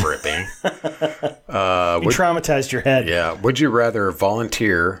remember it being. You traumatized your head. Yeah. Would you rather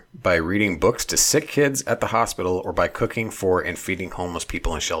volunteer by reading books to sick kids at the hospital or by cooking for and feeding homeless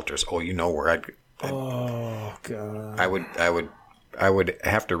people in shelters? Oh, you know where Oh, God. I would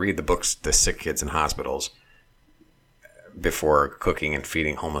have to read the books to sick kids in hospitals before cooking and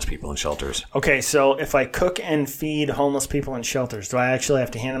feeding homeless people in shelters. Okay, so if I cook and feed homeless people in shelters, do I actually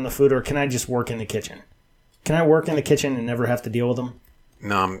have to hand them the food, or can I just work in the kitchen? Can I work in the kitchen and never have to deal with them?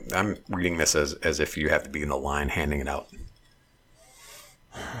 No, I'm reading this as if you have to be in the line handing it out.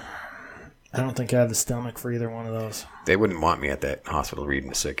 I don't think I have the stomach for either one of those. They wouldn't want me at that hospital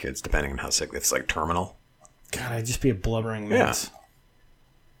reading to sick kids, depending on how sick. It's like terminal. God, I'd just be a blubbering mess. Yeah.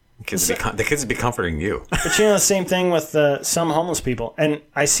 The kids would be comforting you. But the same thing with some homeless people, and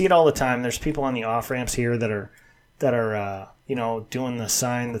I see it all the time. There's people on the off ramps here that are doing the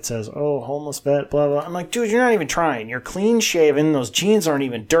sign that says, "Oh, homeless vet," blah blah. I'm like, dude, you're not even trying. You're clean shaven. Those jeans aren't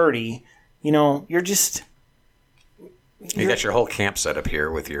even dirty. You're just. You got your whole camp set up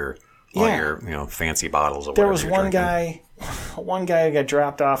here with all your fancy bottles of whatever. There was one guy who got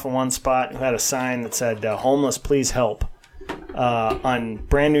dropped off in one spot who had a sign that said, "Homeless, please help." On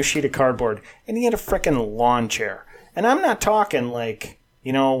brand new sheet of cardboard, and he had a frickin' lawn chair. And I'm not talking like,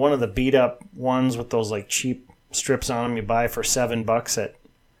 one of the beat up ones with those like cheap strips on them you buy for $7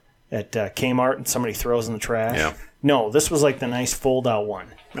 at Kmart and somebody throws in the trash. Yeah. No, this was like the nice fold out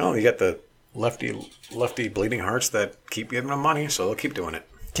one. No, you got the lefty bleeding hearts that keep giving them money, so they'll keep doing it.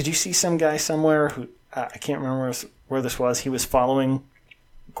 Did you see some guy somewhere who I can't remember where this was? He was following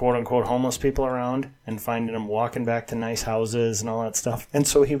quote unquote homeless people around and finding them walking back to nice houses and all that stuff. And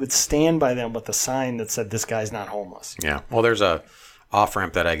so he would stand by them with a sign that said, "This guy's not homeless." Yeah. Well, there's a off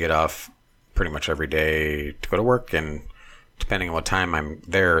ramp that I get off pretty much every day to go to work, and depending on what time I'm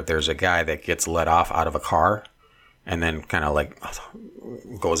there, there's a guy that gets let off out of a car and then kind of like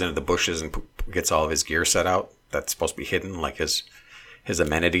goes into the bushes and gets all of his gear set out that's supposed to be hidden, like his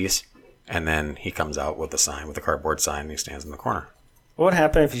amenities, and then he comes out with a cardboard sign, and he stands in the corner. What would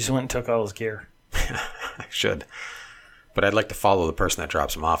happen if you just went and took all his gear? I should. But I'd like to follow the person that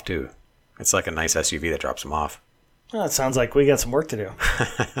drops him off, too. It's like a nice SUV that drops him off. Well, it sounds like we got some work to do.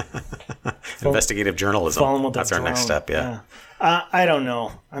 Investigative journalism. That's our next step, yeah. I don't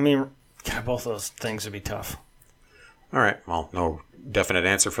know. I mean, God, both of those things would be tough. All right. Well, no definite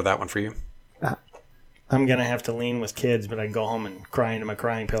answer for that one for you? I'm going to have to lean with kids, but I'd go home and cry into my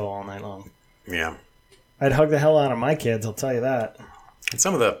crying pillow all night long. Yeah. I'd hug the hell out of my kids, I'll tell you that. And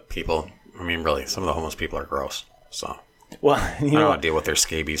some of the people, really, some of the homeless people are gross. So, well, I don't want to deal with their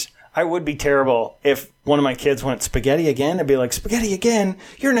scabies. I would be terrible if one of my kids went, "Spaghetti again?" I'd be like, "Spaghetti again?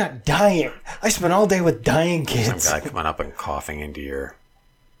 You're not dying. I spent all day with dying kids." Some guy coming up and coughing into your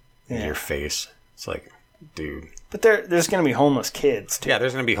face. It's like, dude. But there's going to be homeless kids, too. Yeah,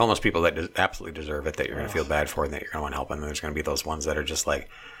 there's going to be homeless people that absolutely deserve it, that you're going to feel bad for and that you're going to want to help. And there's going to be those ones that are just like,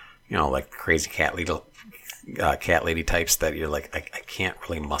 like crazy cat lady types that you're like, I can't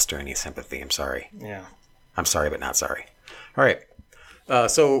really muster any sympathy. I'm sorry. Yeah. I'm sorry, but not sorry. All right.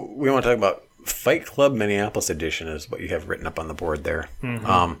 So we want to talk about Fight Club Minneapolis edition is what you have written up on the board there.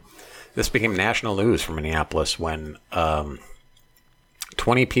 Mm-hmm. This became national news for Minneapolis when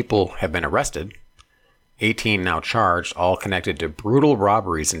 20 people have been arrested, 18 now charged, all connected to brutal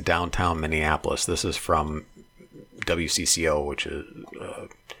robberies in downtown Minneapolis. This is from WCCO, which is...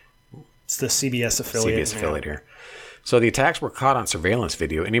 it's the CBS affiliate. CBS affiliate here. So the attacks were caught on surveillance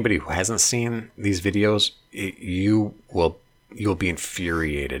video. Anybody who hasn't seen these videos, you'll be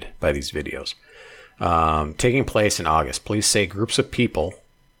infuriated by these videos. Taking place in August, police say groups of people.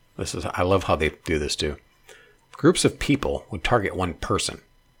 I love how they do this too. Groups of people would target one person,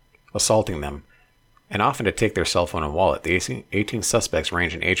 assaulting them, and often to take their cell phone and wallet. The 18 suspects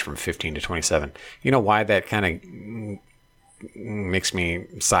range in age from 15 to 27. You know why that kind of makes me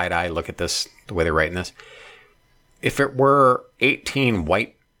side-eye look at this, the way they're writing this? If it were 18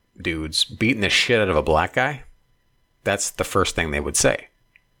 white dudes beating the shit out of a black guy, that's the first thing they would say.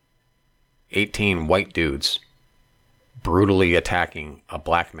 18 white dudes brutally attacking a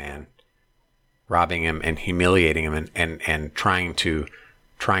black man, robbing him and humiliating him and trying to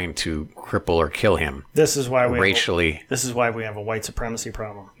cripple or kill him. This is why This is why we have a white supremacy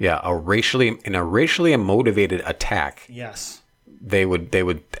problem. Yeah, a racially motivated attack. Yes. They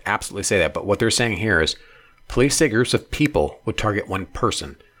would absolutely say that. But what they're saying here is police say groups of people would target one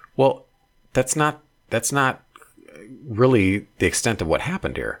person. Well, that's not really the extent of what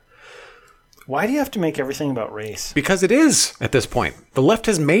happened here. Why do you have to make everything about race? Because it is at this point. The left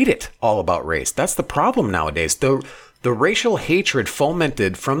has made it all about race. That's the problem nowadays. The racial hatred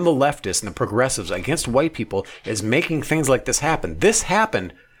fomented from the leftists and the progressives against white people is making things like this happen. This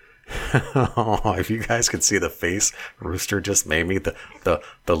happened. Oh, if you guys could see the face Rooster just made me, the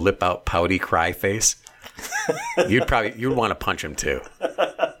lip out pouty cry face, you'd want to punch him too.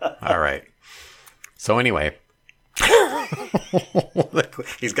 All right. So anyway,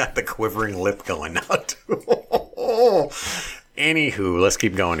 he's got the quivering lip going now too. Anywho, let's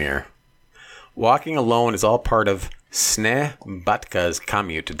keep going here. Walking alone is all part of Sne Batka's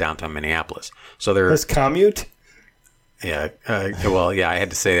commute to downtown Minneapolis. So they're this commute. Yeah. Well, yeah, I had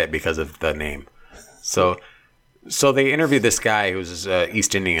to say that because of the name. So they interviewed this guy who's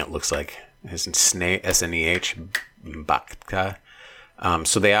East Indian, it looks like. His Sneh, S-N-E-H, Batka.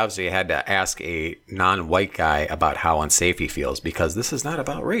 So they obviously had to ask a non-white guy about how unsafe he feels because this is not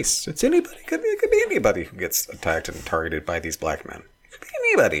about race. It's anybody. It could be anybody who gets attacked and targeted by these black men. It could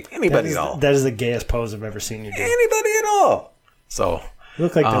be anybody at all. That is the gayest pose I've ever seen you do. Anybody at all. So you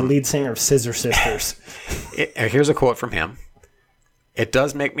look like the lead singer of Scissor Sisters. Here's a quote from him. "It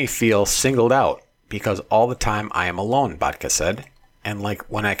does make me feel singled out because all the time I am alone," Batka said. "And like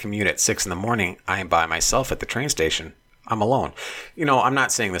when I commute at 6 a.m, I am by myself at the train station. I'm alone." You know, I'm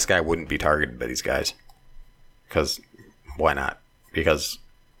not saying this guy wouldn't be targeted by these guys. Because why not? Because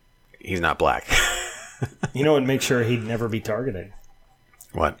he's not black. You know what would make sure he'd never be targeted?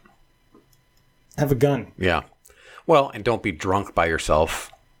 What? Have a gun. Yeah. Well, and don't be drunk by yourself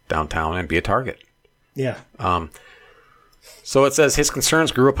downtown and be a target. Yeah. So it says his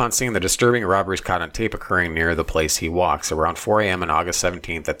concerns grew upon seeing the disturbing robberies caught on tape occurring near the place he walks. Around 4 a.m. on August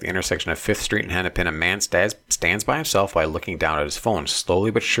 17th at the intersection of 5th Street and Hennepin, a man stands by himself while looking down at his phone.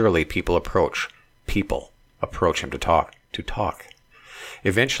 Slowly but surely, people approach him to talk.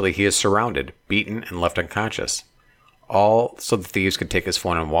 Eventually, he is surrounded, beaten, and left unconscious. All so the thieves could take his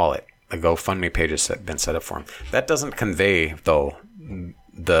phone and wallet. A GoFundMe page has been set up for him. That doesn't convey, though,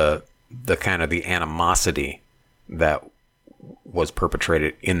 the kind of the animosity that was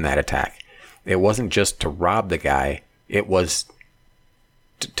perpetrated in that attack. It wasn't just to rob the guy; it was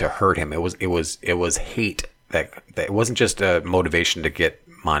to hurt him. It was hate. That it wasn't just a motivation to get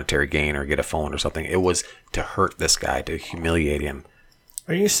monetary gain or get a phone or something. It was to hurt this guy, to humiliate him.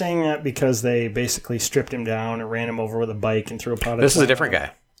 Are you saying that because they basically stripped him down and ran him over with a bike and threw a pot of This is a different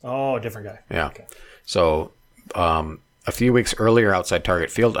guy. Oh, a different guy. Yeah. Okay. So, a few weeks earlier outside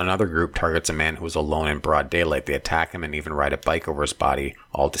Target Field, another group targets a man who was alone in broad daylight. They attack him and even ride a bike over his body,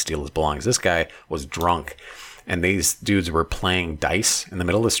 all to steal his belongings. This guy was drunk, and these dudes were playing dice in the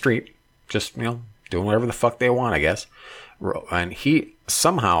middle of the street, just, doing whatever the fuck they want, I guess. And he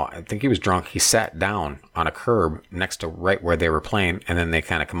somehow, I think he was drunk, he sat down on a curb next to right where they were playing, and then they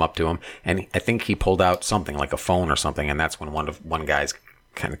kind of come up to him, and I think he pulled out something like a phone or something, and that's when one guy's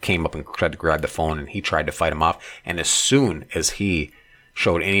kind of came up and tried to grab the phone, and he tried to fight him off. And as soon as he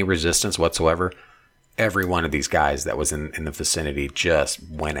showed any resistance whatsoever, every one of these guys that was in the vicinity just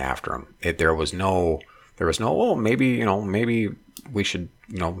went after him. There was no, oh, maybe we should,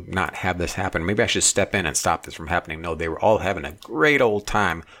 not have this happen. Maybe I should step in and stop this from happening. No, they were all having a great old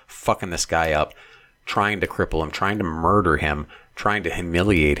time fucking this guy up, trying to cripple him, trying to murder him, trying to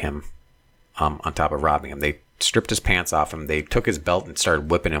humiliate him, on top of robbing him. They stripped his pants off him. They took his belt and started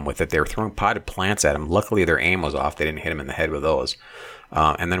whipping him with it. They were throwing potted plants at him. Luckily, their aim was off. They didn't hit him in the head with those.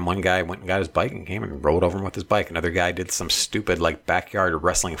 And then one guy went and got his bike and came and rode over him with his bike. Another guy did some stupid backyard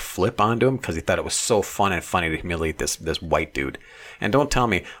wrestling flip onto him because he thought it was so fun and funny to humiliate this white dude. And don't tell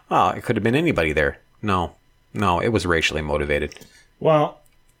me, it could have been anybody there. No, it was racially motivated. Well,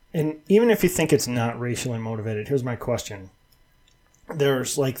 and even if you think it's not racially motivated, here's my question.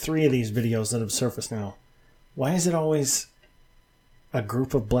 There's 3 of these videos that have surfaced now. Why is it always a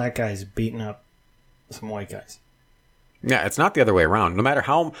group of black guys beating up some white guys? Yeah, it's not the other way around. No matter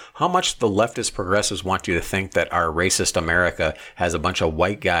how much the leftist progressives want you to think that our racist America has a bunch of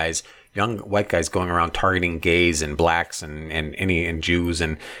white guys, young white guys going around targeting gays and blacks and Jews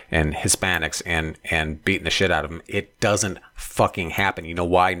and Hispanics and beating the shit out of them, it doesn't fucking happen. You know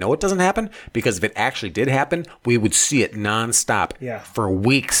why? No, it doesn't happen? Because if it actually did happen, we would see it nonstop for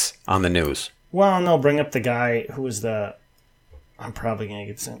weeks on the news. Well, and they'll bring up the guy who was the I'm probably going to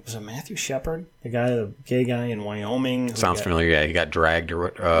get sent. Was it Matthew Shepard? The gay guy in Wyoming? Sounds familiar. Yeah, he got dragged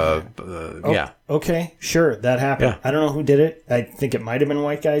or yeah. Okay, sure, that happened. Yeah. I don't know who did it. I think it might have been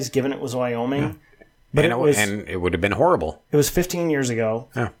white guys, given it was Wyoming. Yeah. But and it would have been horrible. It was 15 years ago.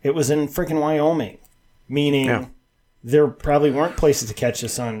 Yeah. It was in freaking Wyoming, meaning there probably weren't places to catch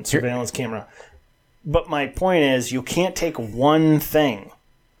this on surveillance camera. But my point is, you can't take one thing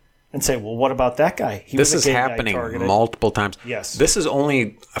and say, well, what about that guy? This is happening multiple times. Yes. This is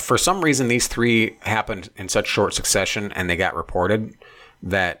only, for some reason, these three happened in such short succession and they got reported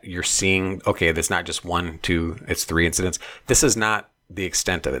that you're seeing, okay, there's not just 1, 2, it's 3 incidents. This is not the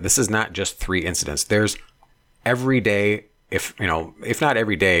extent of it. This is not just 3 incidents. There's every day, if not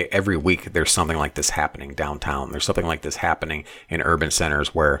every day, every week, there's something like this happening downtown. There's something like this happening in urban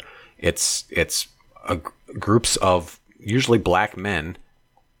centers where it's groups of usually black men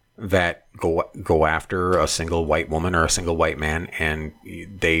that go after a single white woman or a single white man, and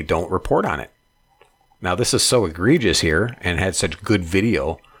they don't report on it. Now, this is so egregious here and had such good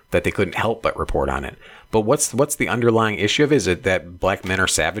video that they couldn't help but report on it. But what's the underlying issue of it? Is it that black men are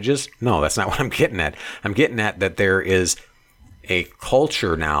savages? No, that's not what I'm getting at. I'm getting at that there is a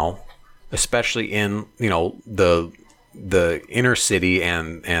culture now, especially in the inner city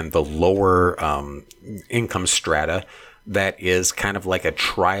and the lower income strata, that is kind of like a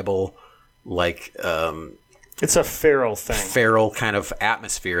tribal, it's a feral thing. Feral kind of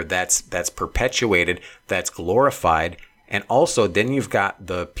atmosphere that's perpetuated, that's glorified. And also then you've got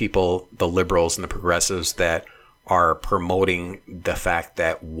the people, the liberals and the progressives that are promoting the fact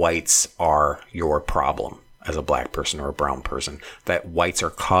that whites are your problem as a black person or a brown person, that whites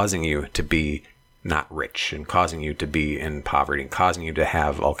are causing you to be not rich and causing you to be in poverty and causing you to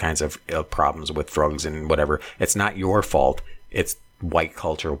have all kinds of problems with drugs and whatever. It's not your fault. It's white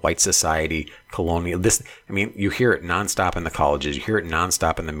culture, white society, colonial. You hear it nonstop in the colleges. You hear it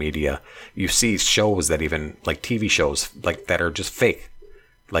nonstop in the media. You see shows that even like TV shows that are just fake.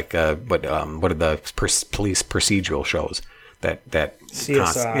 What are the police procedural shows that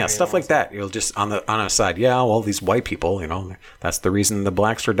CSI, stuff like that. You'll just on a side, these white people, that's the reason the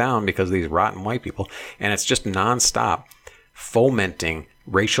blacks are down, because of these rotten white people. And it's just nonstop fomenting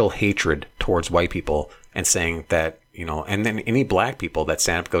racial hatred towards white people and saying that, and then any black people that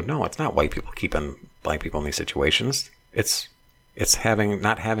stand up and go, no, it's not white people keeping black people in these situations. It's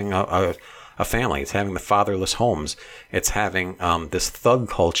not having a family. It's having the fatherless homes. It's having this thug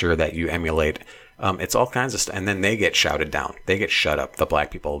culture that you emulate. It's all kinds of stuff. And then they get shouted down. They get shut up, the black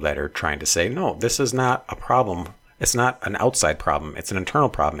people that are trying to say, no, this is not a problem. It's not an outside problem. It's an internal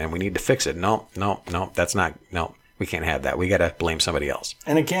problem, and we need to fix it. No, we can't have that. We got to blame somebody else.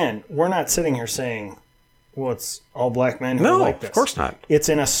 And again, we're not sitting here saying, well, it's all black men who are like this. No, of course not. It's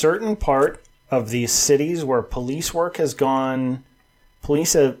in a certain part of these cities where police work has gone,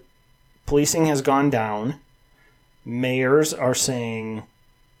 policing has gone down. Mayors are saying,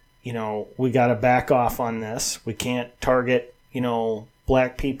 we got to back off on this. We can't target,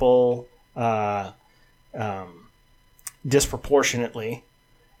 black people disproportionately.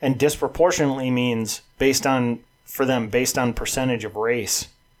 And disproportionately means based on percentage of race.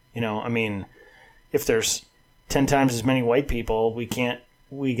 If there's 10 times as many white people, we got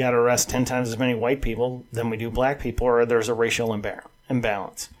to arrest 10 times as many white people than we do black people, or there's a racial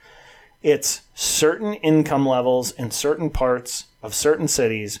imbalance. It's certain income levels in certain parts of certain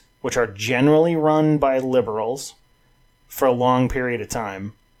cities, which are generally run by liberals for a long period of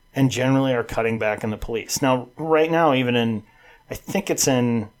time, and generally are cutting back in the police. Now, right now, I think it's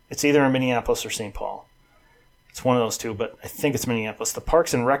either in Minneapolis or St. Paul. It's one of those two, but I think it's Minneapolis. The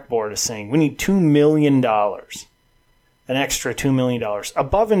Parks and Rec Board is saying we need $2 million, an extra $2 million,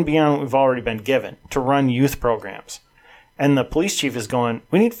 above and beyond what we've already been given to run youth programs. And the police chief is going,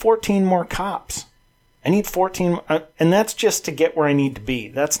 we need 14 more cops. I need 14, and that's just to get where I need to be.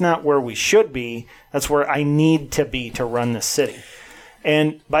 That's not where we should be. That's where I need to be to run this city.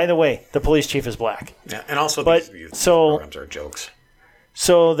 And by the way, the police chief is black. Yeah, and also these youth programs are jokes.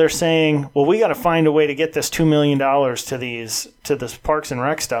 So they're saying, well, we got to find a way to get this $2 million to this Parks and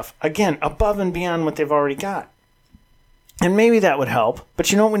Rec stuff. Again, above and beyond what they've already got. And maybe that would help.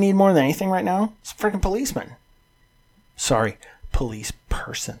 But you know what we need more than anything right now? It's freaking policemen. Sorry, police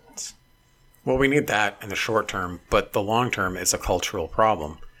persons. Well, we need that in the short term, but the long term is a cultural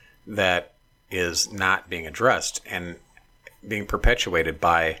problem that is not being addressed and being perpetuated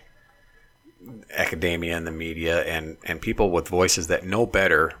by academia and the media and people with voices that know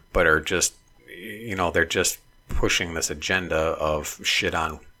better, but are just, they're just pushing this agenda of shit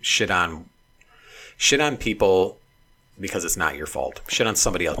on people because it's not your fault. Shit on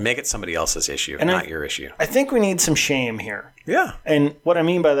somebody else. Make it somebody else's issue, And not your issue. I think we need some shame here. Yeah. And what I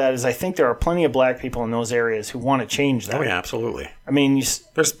mean by that is I think there are plenty of black people in those areas who want to change that. Oh, yeah, absolutely. I mean,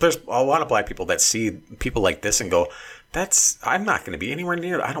 There's a lot of black people that see people like this and go, I'm not going to be anywhere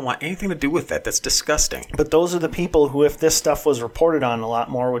near it. I don't want anything to do with that. That's disgusting. but those are the people who, if this stuff was reported on a lot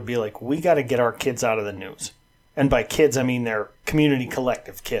more, would be like, we got to get our kids out of the news. And by kids, I mean their community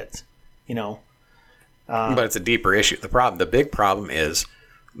collective kids, you know. But it's a deeper issue. The big problem is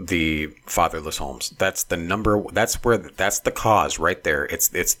the fatherless homes. That's the cause right there.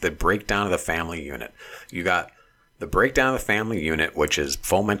 It's the breakdown of the family unit. You got the breakdown of the family unit, which is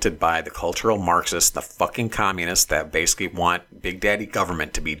fomented by the cultural Marxists, the fucking communists that basically want Big Daddy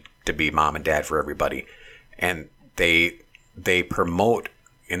government to be mom and dad for everybody. And they promote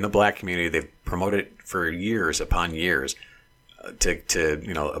in the black community, they've promoted for years upon years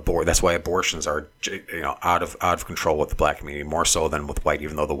to abort. That's why abortions are out of control with the black community, more so than with white,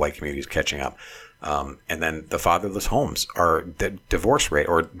 even though the white community is catching up. And then the fatherless homes are the divorce rate,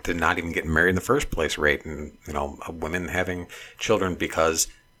 or the not even getting married in the first place rate, and women having children because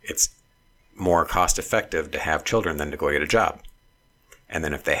it's more cost effective to have children than to go get a job. And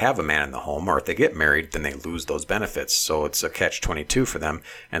then if they have a man in the home, or if they get married, then they lose those benefits. So it's a catch-22 for them,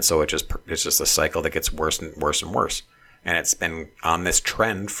 and so it's just a cycle that gets worse and worse and worse. And it's been on this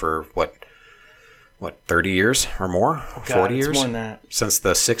trend for what 30 years or more? 40 years? More than that. Since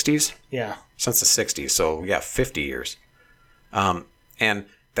the 60s? Yeah. Since the 60s. So, yeah, 50 years. And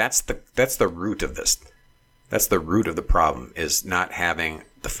that's the root of this. That's the root of the problem, is not having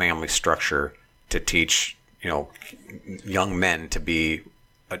the family structure to teach, young men to be,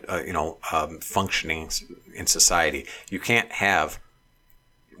 functioning in society. You can't have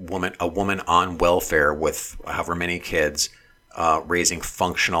a woman on welfare with however many kids, raising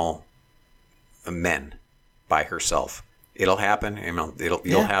functional men by herself. It'll happen.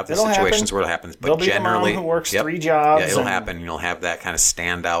 You'll have the situations where it happens, but There'll generally, be a mom who works 3 jobs. Yeah, it'll happen. You'll have that kind of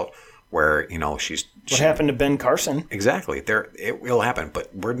standout where she's. What happened to Ben Carson? Exactly. It will happen,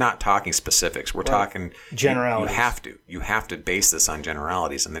 but we're not talking specifics. We're talking generalities. You have to base this on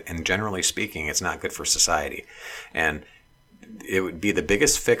generalities, and generally speaking, it's not good for society. And it would be the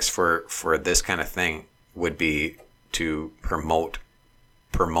biggest fix for this kind of thing would be to promote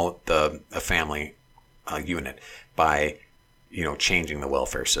the family unit by changing the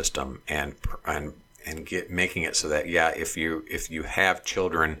welfare system and making it so that if you have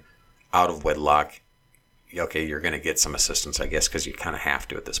children out of wedlock, okay, you're going to get some assistance, I guess, because you kind of have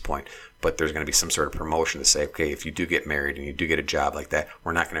to at this point. But there's going to be some sort of promotion to say, okay, if you do get married and you do get a job like that,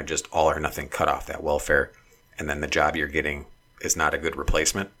 we're not going to just all or nothing cut off that welfare, and then the job you're getting is not a good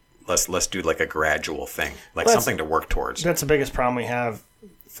replacement. Let's do like a gradual thing, something to work towards. That's the biggest problem we have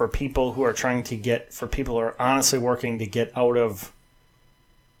for people who are people who are honestly working to get out of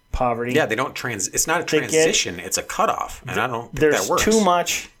poverty. Yeah, they don't it's not a transition, it's a cutoff, and I don't think that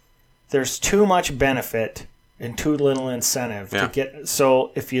works. There's too much benefit and too little incentive to get.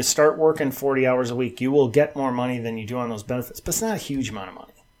 So if you start working 40 hours a week, you will get more money than you do on those benefits, but it's not a huge amount of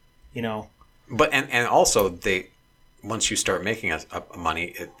money, But and also once you start making a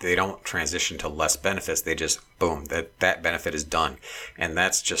money, they don't transition to less benefits. They just boom, that benefit is done, and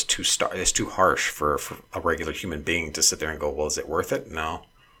that's just it's too harsh for a regular human being to sit there and go, well, is it worth it? No.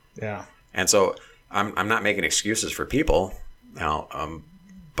 Yeah. And so I'm not making excuses for people now,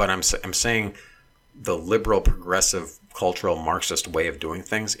 but I'm saying the liberal, progressive, cultural, Marxist way of doing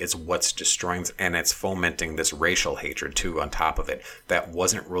things is what's destroying, and it's fomenting this racial hatred too on top of it. That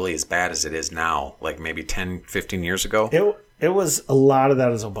wasn't really as bad as it is now, like maybe 10, 15 years ago. It was a lot of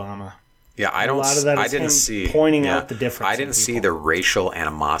that is Obama. Yeah, I didn't see pointing out the difference. I didn't see the racial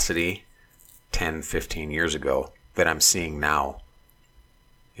animosity 10, 15 years ago that I'm seeing now.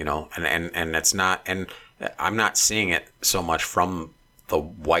 And it's not, and I'm not seeing it so much from the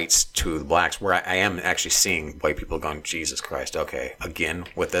whites to the blacks, where I am actually seeing white people going, Jesus Christ, okay, again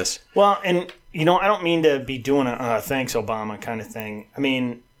with this. Well, and I don't mean to be doing a thanks Obama kind of thing. I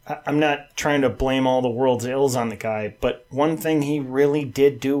mean, I'm not trying to blame all the world's ills on the guy, but one thing he really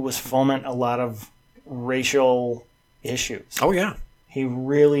did do was foment a lot of racial issues. Oh yeah, he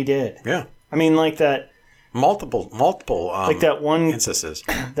really did. Yeah, I mean, like that. Multiple like that one instances.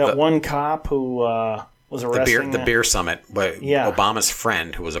 One cop who was arresting the beer summit. But Obama's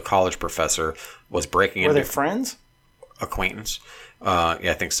friend, who was a college professor, was breaking into. Were they friends? Acquaintance. Yeah,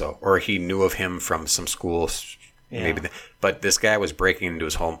 I think so. Or he knew of him from some schools. Yeah. Maybe. But this guy was breaking into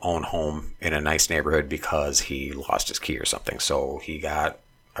his own home in a nice neighborhood because he lost his key or something. So he got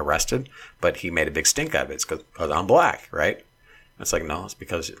arrested, but he made a big stink out of it. It's because I'm black, right? It's like, no, it's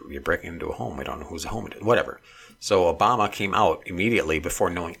because you're breaking into a home. We don't know whose home it is. Whatever. So Obama came out immediately before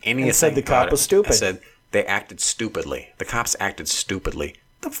knowing anything. And said the cop was stupid. I said they acted stupidly. The cops acted stupidly.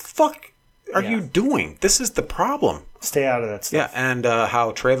 The fuck are you doing? This is the problem. Stay out of that stuff. Yeah, and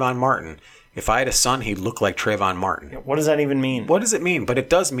how Trayvon Martin. If I had a son, he'd look like Trayvon Martin. What does that even mean? What does it mean? But it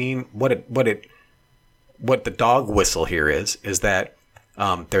does mean what the dog whistle here is that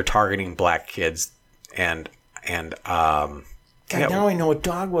they're targeting black kids and God, now I know what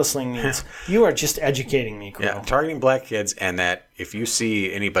dog whistling means. You are just educating me, Crow. Yeah, targeting black kids, and that if you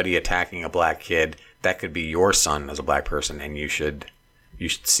see anybody attacking a black kid, that could be your son as a black person, and you should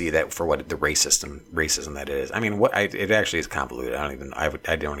see that for what the racism that it is. I mean, it actually is convoluted.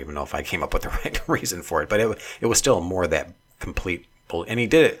 I don't even know if I came up with the right reason for it, but it was still more that complete. And he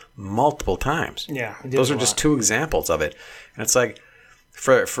did it multiple times. Yeah, those are just two examples of it, and it's like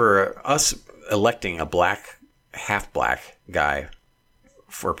for us electing a half black guy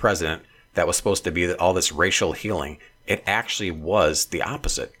for president that was supposed to be all this racial healing, it actually was the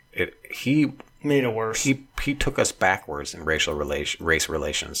opposite. He made it worse. He took us backwards in race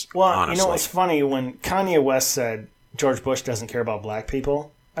relations. Well, honestly. You know what's funny? When Kanye West said George Bush doesn't care about black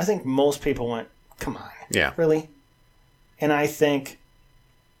people, I think most people went, "Come on, yeah, really?" And I think,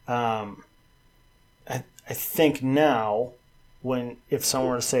 I think now, if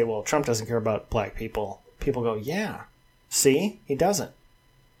someone were to say, "Well, Trump doesn't care about black people," people go, "Yeah, see, he doesn't."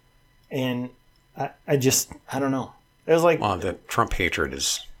 And I don't know. It was like, well, the Trump hatred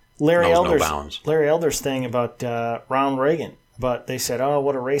is Larry knows Elder's no bounds. Larry Elder's thing about Ronald Reagan. But they said, "Oh,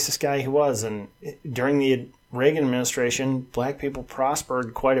 what a racist guy he was." And during the Reagan administration, black people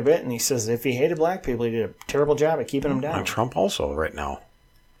prospered quite a bit. And he says if he hated black people, he did a terrible job at keeping them down. And Trump also right now.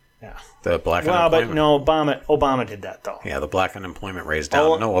 Yeah. The black unemployment. But no, Obama did that though. Yeah, the black unemployment raised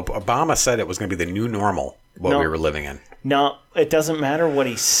down. No, Obama said it was going to be the new normal, we were living in. No, it doesn't matter what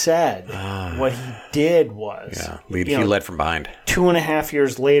he said. What he did was... Yeah, he led from behind. 2.5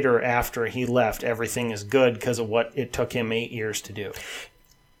 years later after he left, everything is good because of what it took him 8 years to do.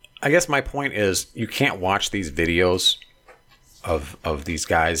 I guess my point is you can't watch these videos of these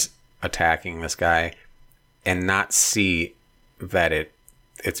guys attacking this guy and not see that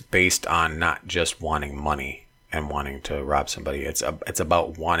it's based on not just wanting money and wanting to rob somebody. It's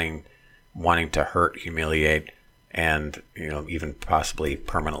about wanting to hurt, humiliate, and even possibly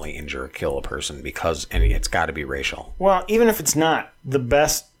permanently injure or kill a person and it's got to be racial. Well, even if it's not, the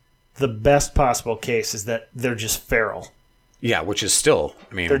best possible case is that they're just feral. Yeah, which is still,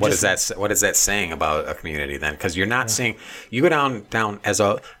 what is that saying about a community then? Because you're not seeing, you go down as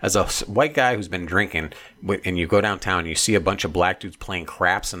a white guy who's been drinking, and you go downtown and you see a bunch of black dudes playing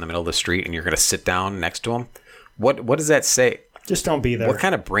craps in the middle of the street, and you're going to sit down next to them. What does that say? Just don't be there. What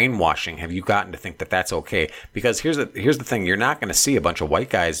kind of brainwashing have you gotten to think that that's okay? Because here's the thing: you're not going to see a bunch of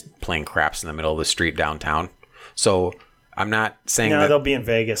white guys playing craps in the middle of the street downtown. So I'm not saying that they'll be in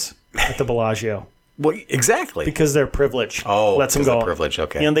Vegas at the Bellagio. Well, exactly. Because their privilege lets them go. Privilege,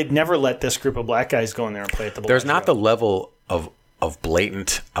 okay. They'd never let this group of black guys go in there and play at the Bellagio. There's not the level of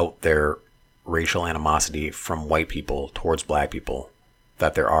blatant out there racial animosity from white people towards black people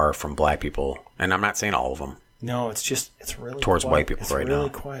that there are from black people. And I'm not saying all of them. No, it's really towards quiet. white people right now. It's really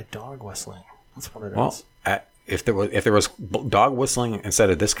quiet dog whistling. That's what it is. If there was dog whistling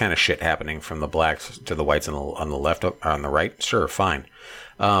instead of this kind of shit happening from the blacks to the whites on the left on the right, sure, fine.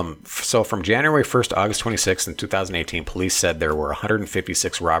 So from January 1st to August 26th in 2018, police said there were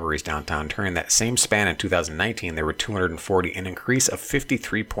 156 robberies downtown. During that same span in 2019, there were 240, an increase of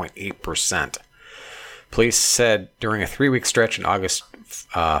 53.8%. Police said during a 3-week stretch in August,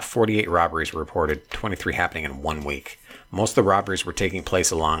 48 robberies were reported, 23 happening in 1 week. Most of the robberies were taking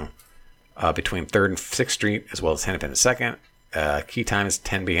place along between 3rd and 6th Street, as well as Hennepin and 2nd. Key time is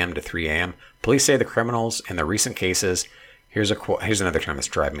 10 p.m. to 3 a.m. Police say the criminals in the recent cases, here's another term that's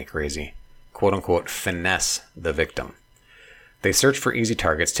driving me crazy, quote unquote, finesse the victim. They search for easy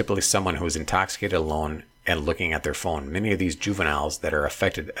targets, typically someone who is intoxicated alone and looking at their phone. Many of these juveniles that are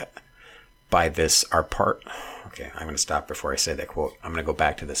affected by this are okay, I'm going to stop before I say that quote. I'm going to go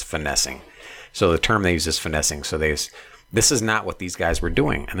back to this finessing. So the term they use is finessing. So this is not what these guys were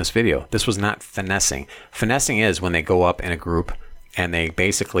doing in this video. This was not finessing. Finessing is when they go up in a group and they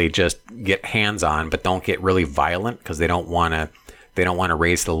basically just get hands-on, but don't get really violent because they don't want to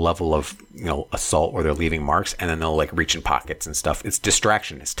raise the level of assault where they're leaving marks, and then they'll like reach in pockets and stuff. It's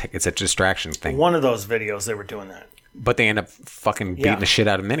distraction. It's a distraction thing. One of those videos they were doing that, but they end up fucking beating the shit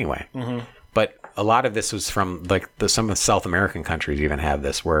out of them anyway. Mm-hmm. But a lot of this was from like some of the South American countries even have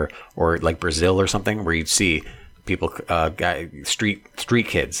this, or like Brazil or something, where you'd see People, street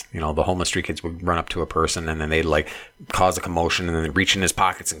kids, the homeless street kids would run up to a person and then they'd like cause a commotion and then they'd reach in his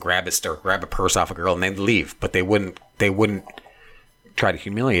pockets and grab a purse off a girl and they'd leave. But they wouldn't try to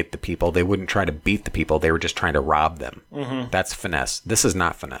humiliate the people. They wouldn't try to beat the people. They were just trying to rob them. Mm-hmm. That's finesse. This is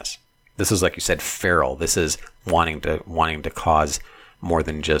not finesse. This is, like you said, feral. This is wanting to cause more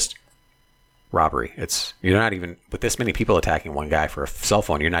than just robbery. You're not even, with this many people attacking one guy for a cell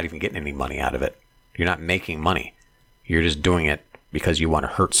phone, you're not even getting any money out of it. You're not making money. You're just doing it because you want to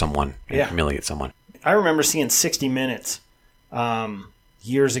hurt someone and humiliate someone. I remember seeing 60 Minutes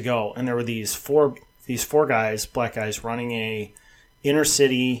years ago, and there were these four guys, black guys, running a inner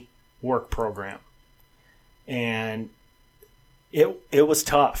city work program, and it was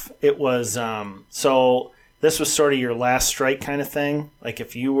tough. It was so this was sort of your last strike kind of thing. Like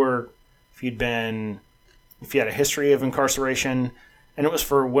if you had a history of incarceration, and it was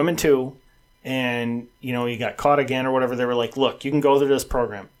for women too. And, you got caught again or whatever, they were like, look, you can go through this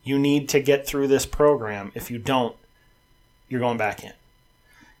program. You need to get through this program. If you don't, you're going back in.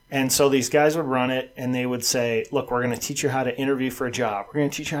 And so these guys would run it and they would say, look, we're going to teach you how to interview for a job. We're going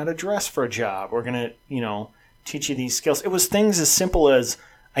to teach you how to dress for a job. We're going to, teach you these skills. It was things as simple as,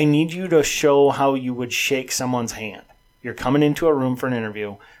 I need you to show how you would shake someone's hand. You're coming into a room for an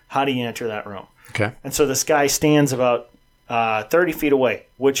interview. How do you enter that room? Okay. And so this guy stands about 30 feet away,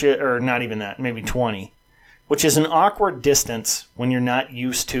 or not even that, maybe 20, which is an awkward distance when you're not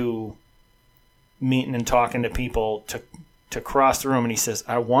used to meeting and talking to people to cross the room. And he says,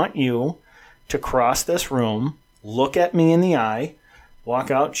 I want you to cross this room, look at me in the eye, walk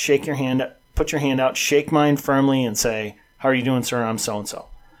out, shake your hand, put your hand out, shake mine firmly and say, how are you doing, sir? I'm so-and-so.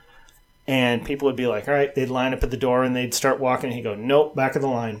 And people would be like, all right, they'd line up at the door and they'd start walking. And he'd go, nope, back of the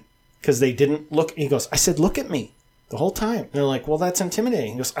line. Because they didn't look. He goes, I said, look at me. The whole time. They're like, well, that's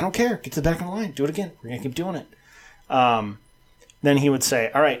intimidating. He goes, I don't care. Get to the back of the line. Do it again. We're going to keep doing it. Then he would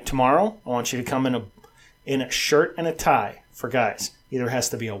say, all right, tomorrow I want you to come in a shirt and a tie for guys. Either has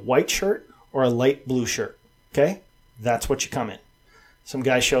to be a white shirt or a light blue shirt. Okay? That's what you come in. Some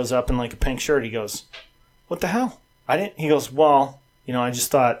guy shows up in like a pink shirt. He goes, what the hell? He goes, well, I just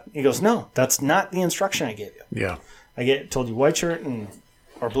thought. He goes, no, that's not the instruction I gave you. Yeah. Told you white shirt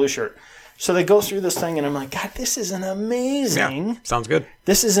or blue shirt. So they go through this thing, and I'm like, God, this is an amazing... Yeah, sounds good.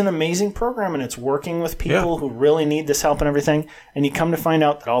 This is an amazing program, and it's working with people who really need this help and everything. And you come to find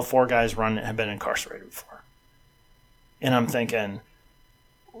out that all four guys have been incarcerated before. And I'm thinking,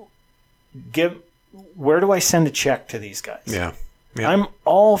 where do I send a check to these guys? Yeah. I'm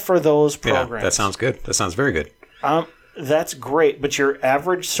all for those programs. Yeah, that sounds good. That sounds very good. That's great. But your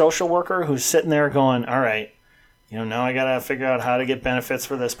average social worker who's sitting there going, all right, now I got to figure out how to get benefits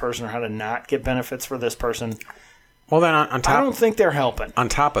for this person or how to not get benefits for this person. Well, then on top, I don't think they're helping. On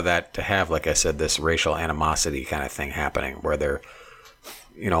top of that, to have, like I said, this racial animosity kind of thing happening where they're,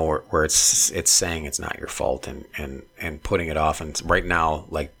 where it's saying it's not your fault and putting it off. And right now,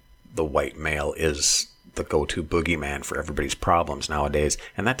 like the white male is the go-to boogeyman for everybody's problems nowadays.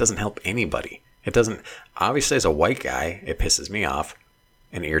 And that doesn't help anybody. It doesn't, obviously as a white guy, it pisses me off.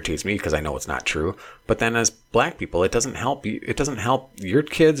 And it irritates me because I know it's not true. But then as black people, it doesn't help you. It doesn't help your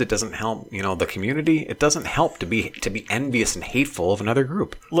kids. It doesn't help, the community. It doesn't help to be envious and hateful of another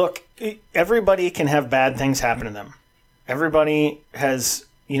group. Look, everybody can have bad things happen to them. Everybody has,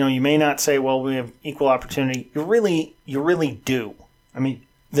 you may not say, well, we have equal opportunity. You really do. I mean,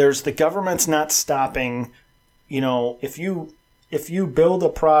 the government's not stopping, if you build a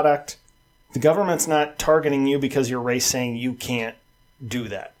product, the government's not targeting you because your race saying you can't do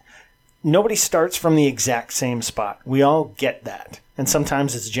that. Nobody starts from the exact same spot. We all get that. And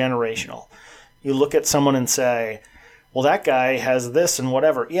sometimes it's generational. You look at someone and say, well, that guy has this and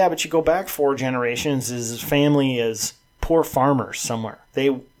whatever. Yeah, but you go back 4 generations, his family is poor farmers somewhere. They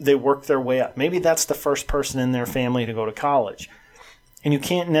work their way up. Maybe that's the first person in their family to go to college. And you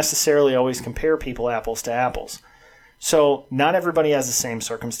can't necessarily always compare people apples to apples. So not everybody has the same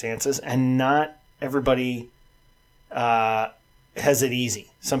circumstances, and not everybody has it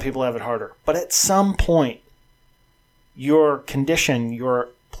easy. Some people have it harder. But at some point, your condition, your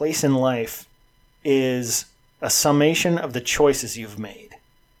place in life is a summation of the choices you've made.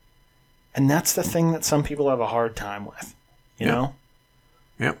 And that's the thing that some people have a hard time with. You know?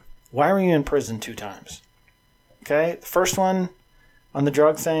 Yep. Why were you in prison 2 times? Okay? The first one, on the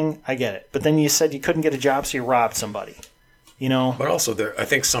drug thing, I get it. But then you said you couldn't get a job, so you robbed somebody. But also, I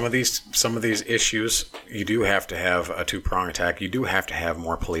think some of these issues, you do have to have a 2-prong attack. You do have to have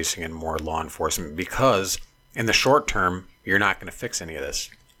more policing and more law enforcement, because in the short term, you're not going to fix any of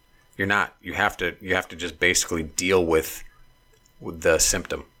this. You're not. You have to just basically deal with the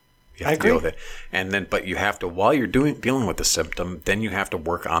symptom. You have to deal with it. And then, but you have to, while you're dealing with the symptom, then you have to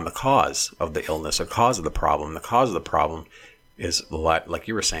work on the cause of the illness, the cause of the problem. The cause of the problem is a lot, like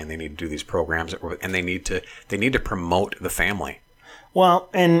you were saying, they need to do these programs, and they need to promote the family. Well,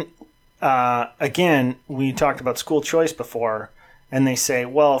 and again, we talked about school choice before, and they say,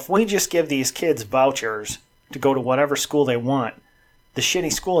 well, if we just give these kids vouchers to go to whatever school they want, the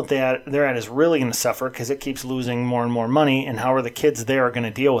shitty school that they're at is really going to suffer because it keeps losing more and more money, and how are the kids there going to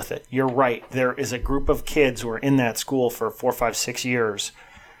deal with it? You're right. There is a group of kids who are in that school for 4, 5, 6 years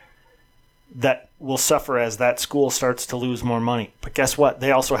that will suffer as that school starts to lose more money. But guess what?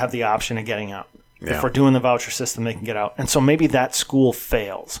 They also have the option of getting out. Yeah. If we're doing the voucher system, they can get out. And so maybe that school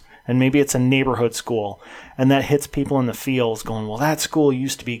fails, and maybe it's a neighborhood school, and that hits people in the fields going, well, that school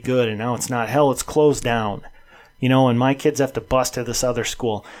used to be good, and now it's not. Hell, it's closed down. You know, and my kids have to bus to this other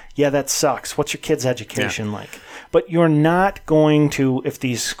school. Yeah, that sucks. What's your kid's education like? But you're not going to, if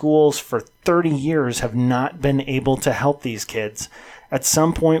these schools for 30 years have not been able to help these kids, at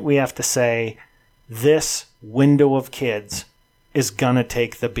some point we have to say, this window of kids is going to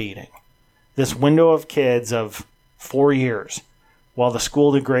take the beating. This window of kids of 4 years, while the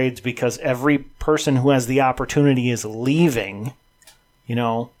school degrades because every person who has the opportunity is leaving, you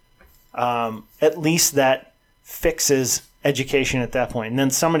know, at least that fixes education at that point. And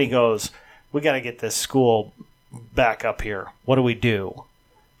then somebody goes, we got to get this school back up here. What do we do?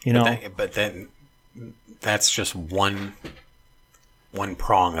 You know, but then that's just one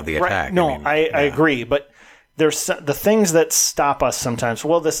prong of the attack. Right. No, I agree. But there's the things that stop us sometimes.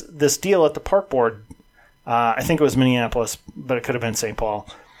 Well, this deal at the park board, I think it was Minneapolis, but it could have been St. Paul,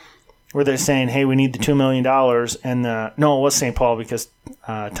 where they're saying, hey, we need the $2 million. And no, it was St. Paul because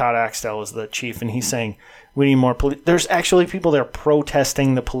Todd Axtell was the chief, and he's saying, we need more police. There's actually people there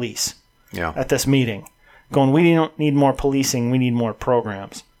protesting the police at this meeting, going, we don't need more policing, we need more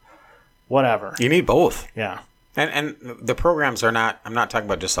programs. Whatever. You need both. Yeah. And the programs are not, I'm not talking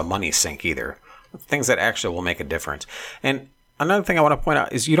about just a money sink either. Things that actually will make a difference. And another thing I want to point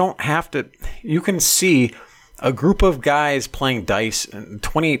out is you don't have to, you can see a group of guys playing dice,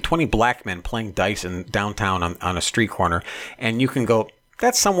 20 black men playing dice in downtown on a street corner, and you can go,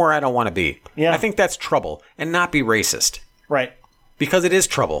 that's somewhere I don't want to be. Yeah. I think that's trouble, and not be racist. Right. Because it is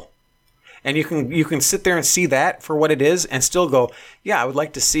trouble. And you can sit there and see that for what it is and still go, yeah, I would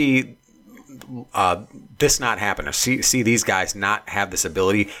like to see this not happen, or see these guys not have this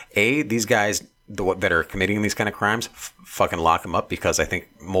ability. These guys that are committing these kind of crimes, fucking lock them up, because I think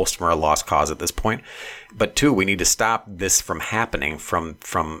most of them are a lost cause at this point. But 2, we need to stop this from happening, from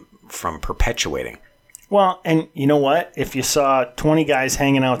perpetuating. Well, and you know what? If you saw 20 guys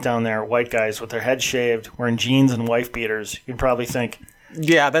hanging out down there, white guys with their heads shaved, wearing jeans and wife beaters, you'd probably think,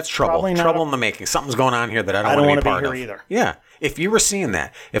 yeah, that's trouble. Trouble in the making. Something's going on here that I don't want to be part of. Either. Yeah. If you were seeing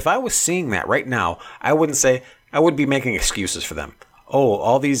that, if I was seeing that right now, I would be making excuses for them. Oh,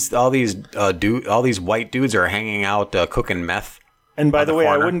 all these white dudes are hanging out cooking meth. And by the way,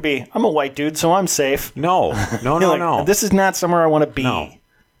 corner. I wouldn't be. I'm a white dude, so I'm safe. No. This is not somewhere I want to be. No,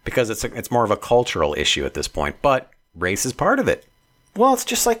 because it's more of a cultural issue at this point. But race is part of it. Well, it's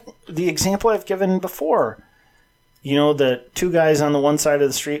just like the example I've given before. You know, the 2 guys on the one side of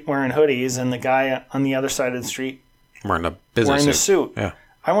the street wearing hoodies, and the guy on the other side of the street wearing the suit. Yeah.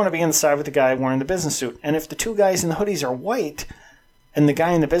 I want to be inside with the guy wearing the business suit. And if the 2 guys in the hoodies are white and the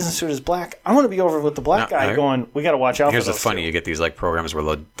guy in the business suit is black, I want to be over with the black guy going, we got to watch out for those. Here's the funny, you get these like programs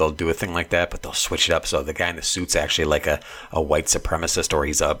where they'll do a thing like that, but they'll switch it up. So the guy in the suit's actually like a white supremacist,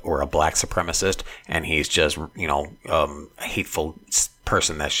 or a black supremacist, and he's just, a hateful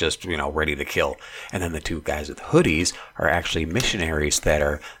person that's just, ready to kill. And then the 2 guys with hoodies are actually missionaries that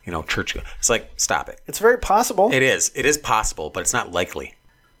are, church. It's like, stop it. It's very possible. It is possible, but it's not likely.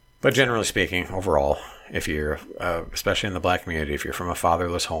 But generally speaking, overall, if you're, especially in the black community, if you're from a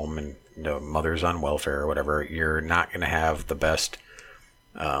fatherless home and mother's on welfare or whatever, you're not going to have the best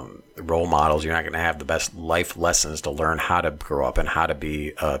role models. You're not going to have the best life lessons to learn how to grow up and how to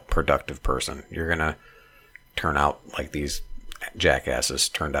be a productive person. You're going to turn out like these jackasses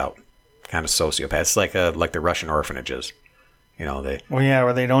turned out, kind of sociopaths, like the Russian orphanages.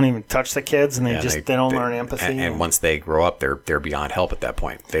 where they don't even touch the kids, and they don't learn empathy. And once they grow up, they're beyond help at that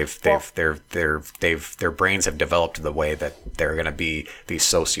point. Their brains have developed to the way that they're going to be these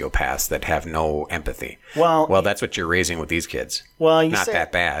sociopaths that have no empathy. Well, that's what you're raising with these kids. Well, not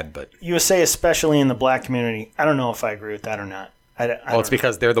that bad, but you say especially in the black community. I don't know if I agree with that or not. It's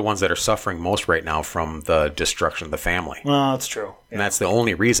because they're the ones that are suffering most right now from the destruction of the family. Well, that's true, and that's the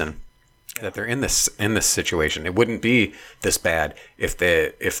only reason that they're in this situation. It wouldn't be this bad if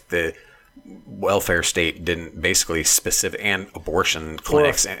the welfare state didn't basically and abortion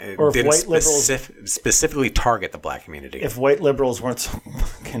clinics or if didn't white liberals, specifically target the black community. If white liberals weren't so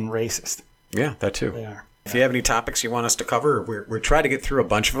fucking racist. Yeah, that too. They are. If you have any topics you want us to cover, we're trying to get through a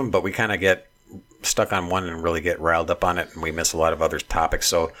bunch of them, but we kind of get stuck on one and really get riled up on it, and we miss a lot of other topics.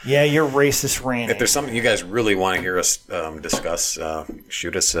 So yeah, you're racist ranting. If there's something you guys really want to hear us discuss,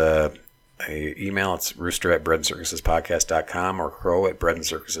 shoot us a email. It's rooster@breadandcircusespodcast.com or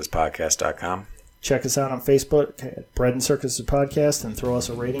crow@breadandcircusespodcast.com. Check us out on Facebook at Bread and Circuses Podcast and throw us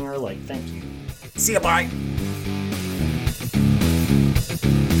a rating or a like. Thank you. See ya, bye.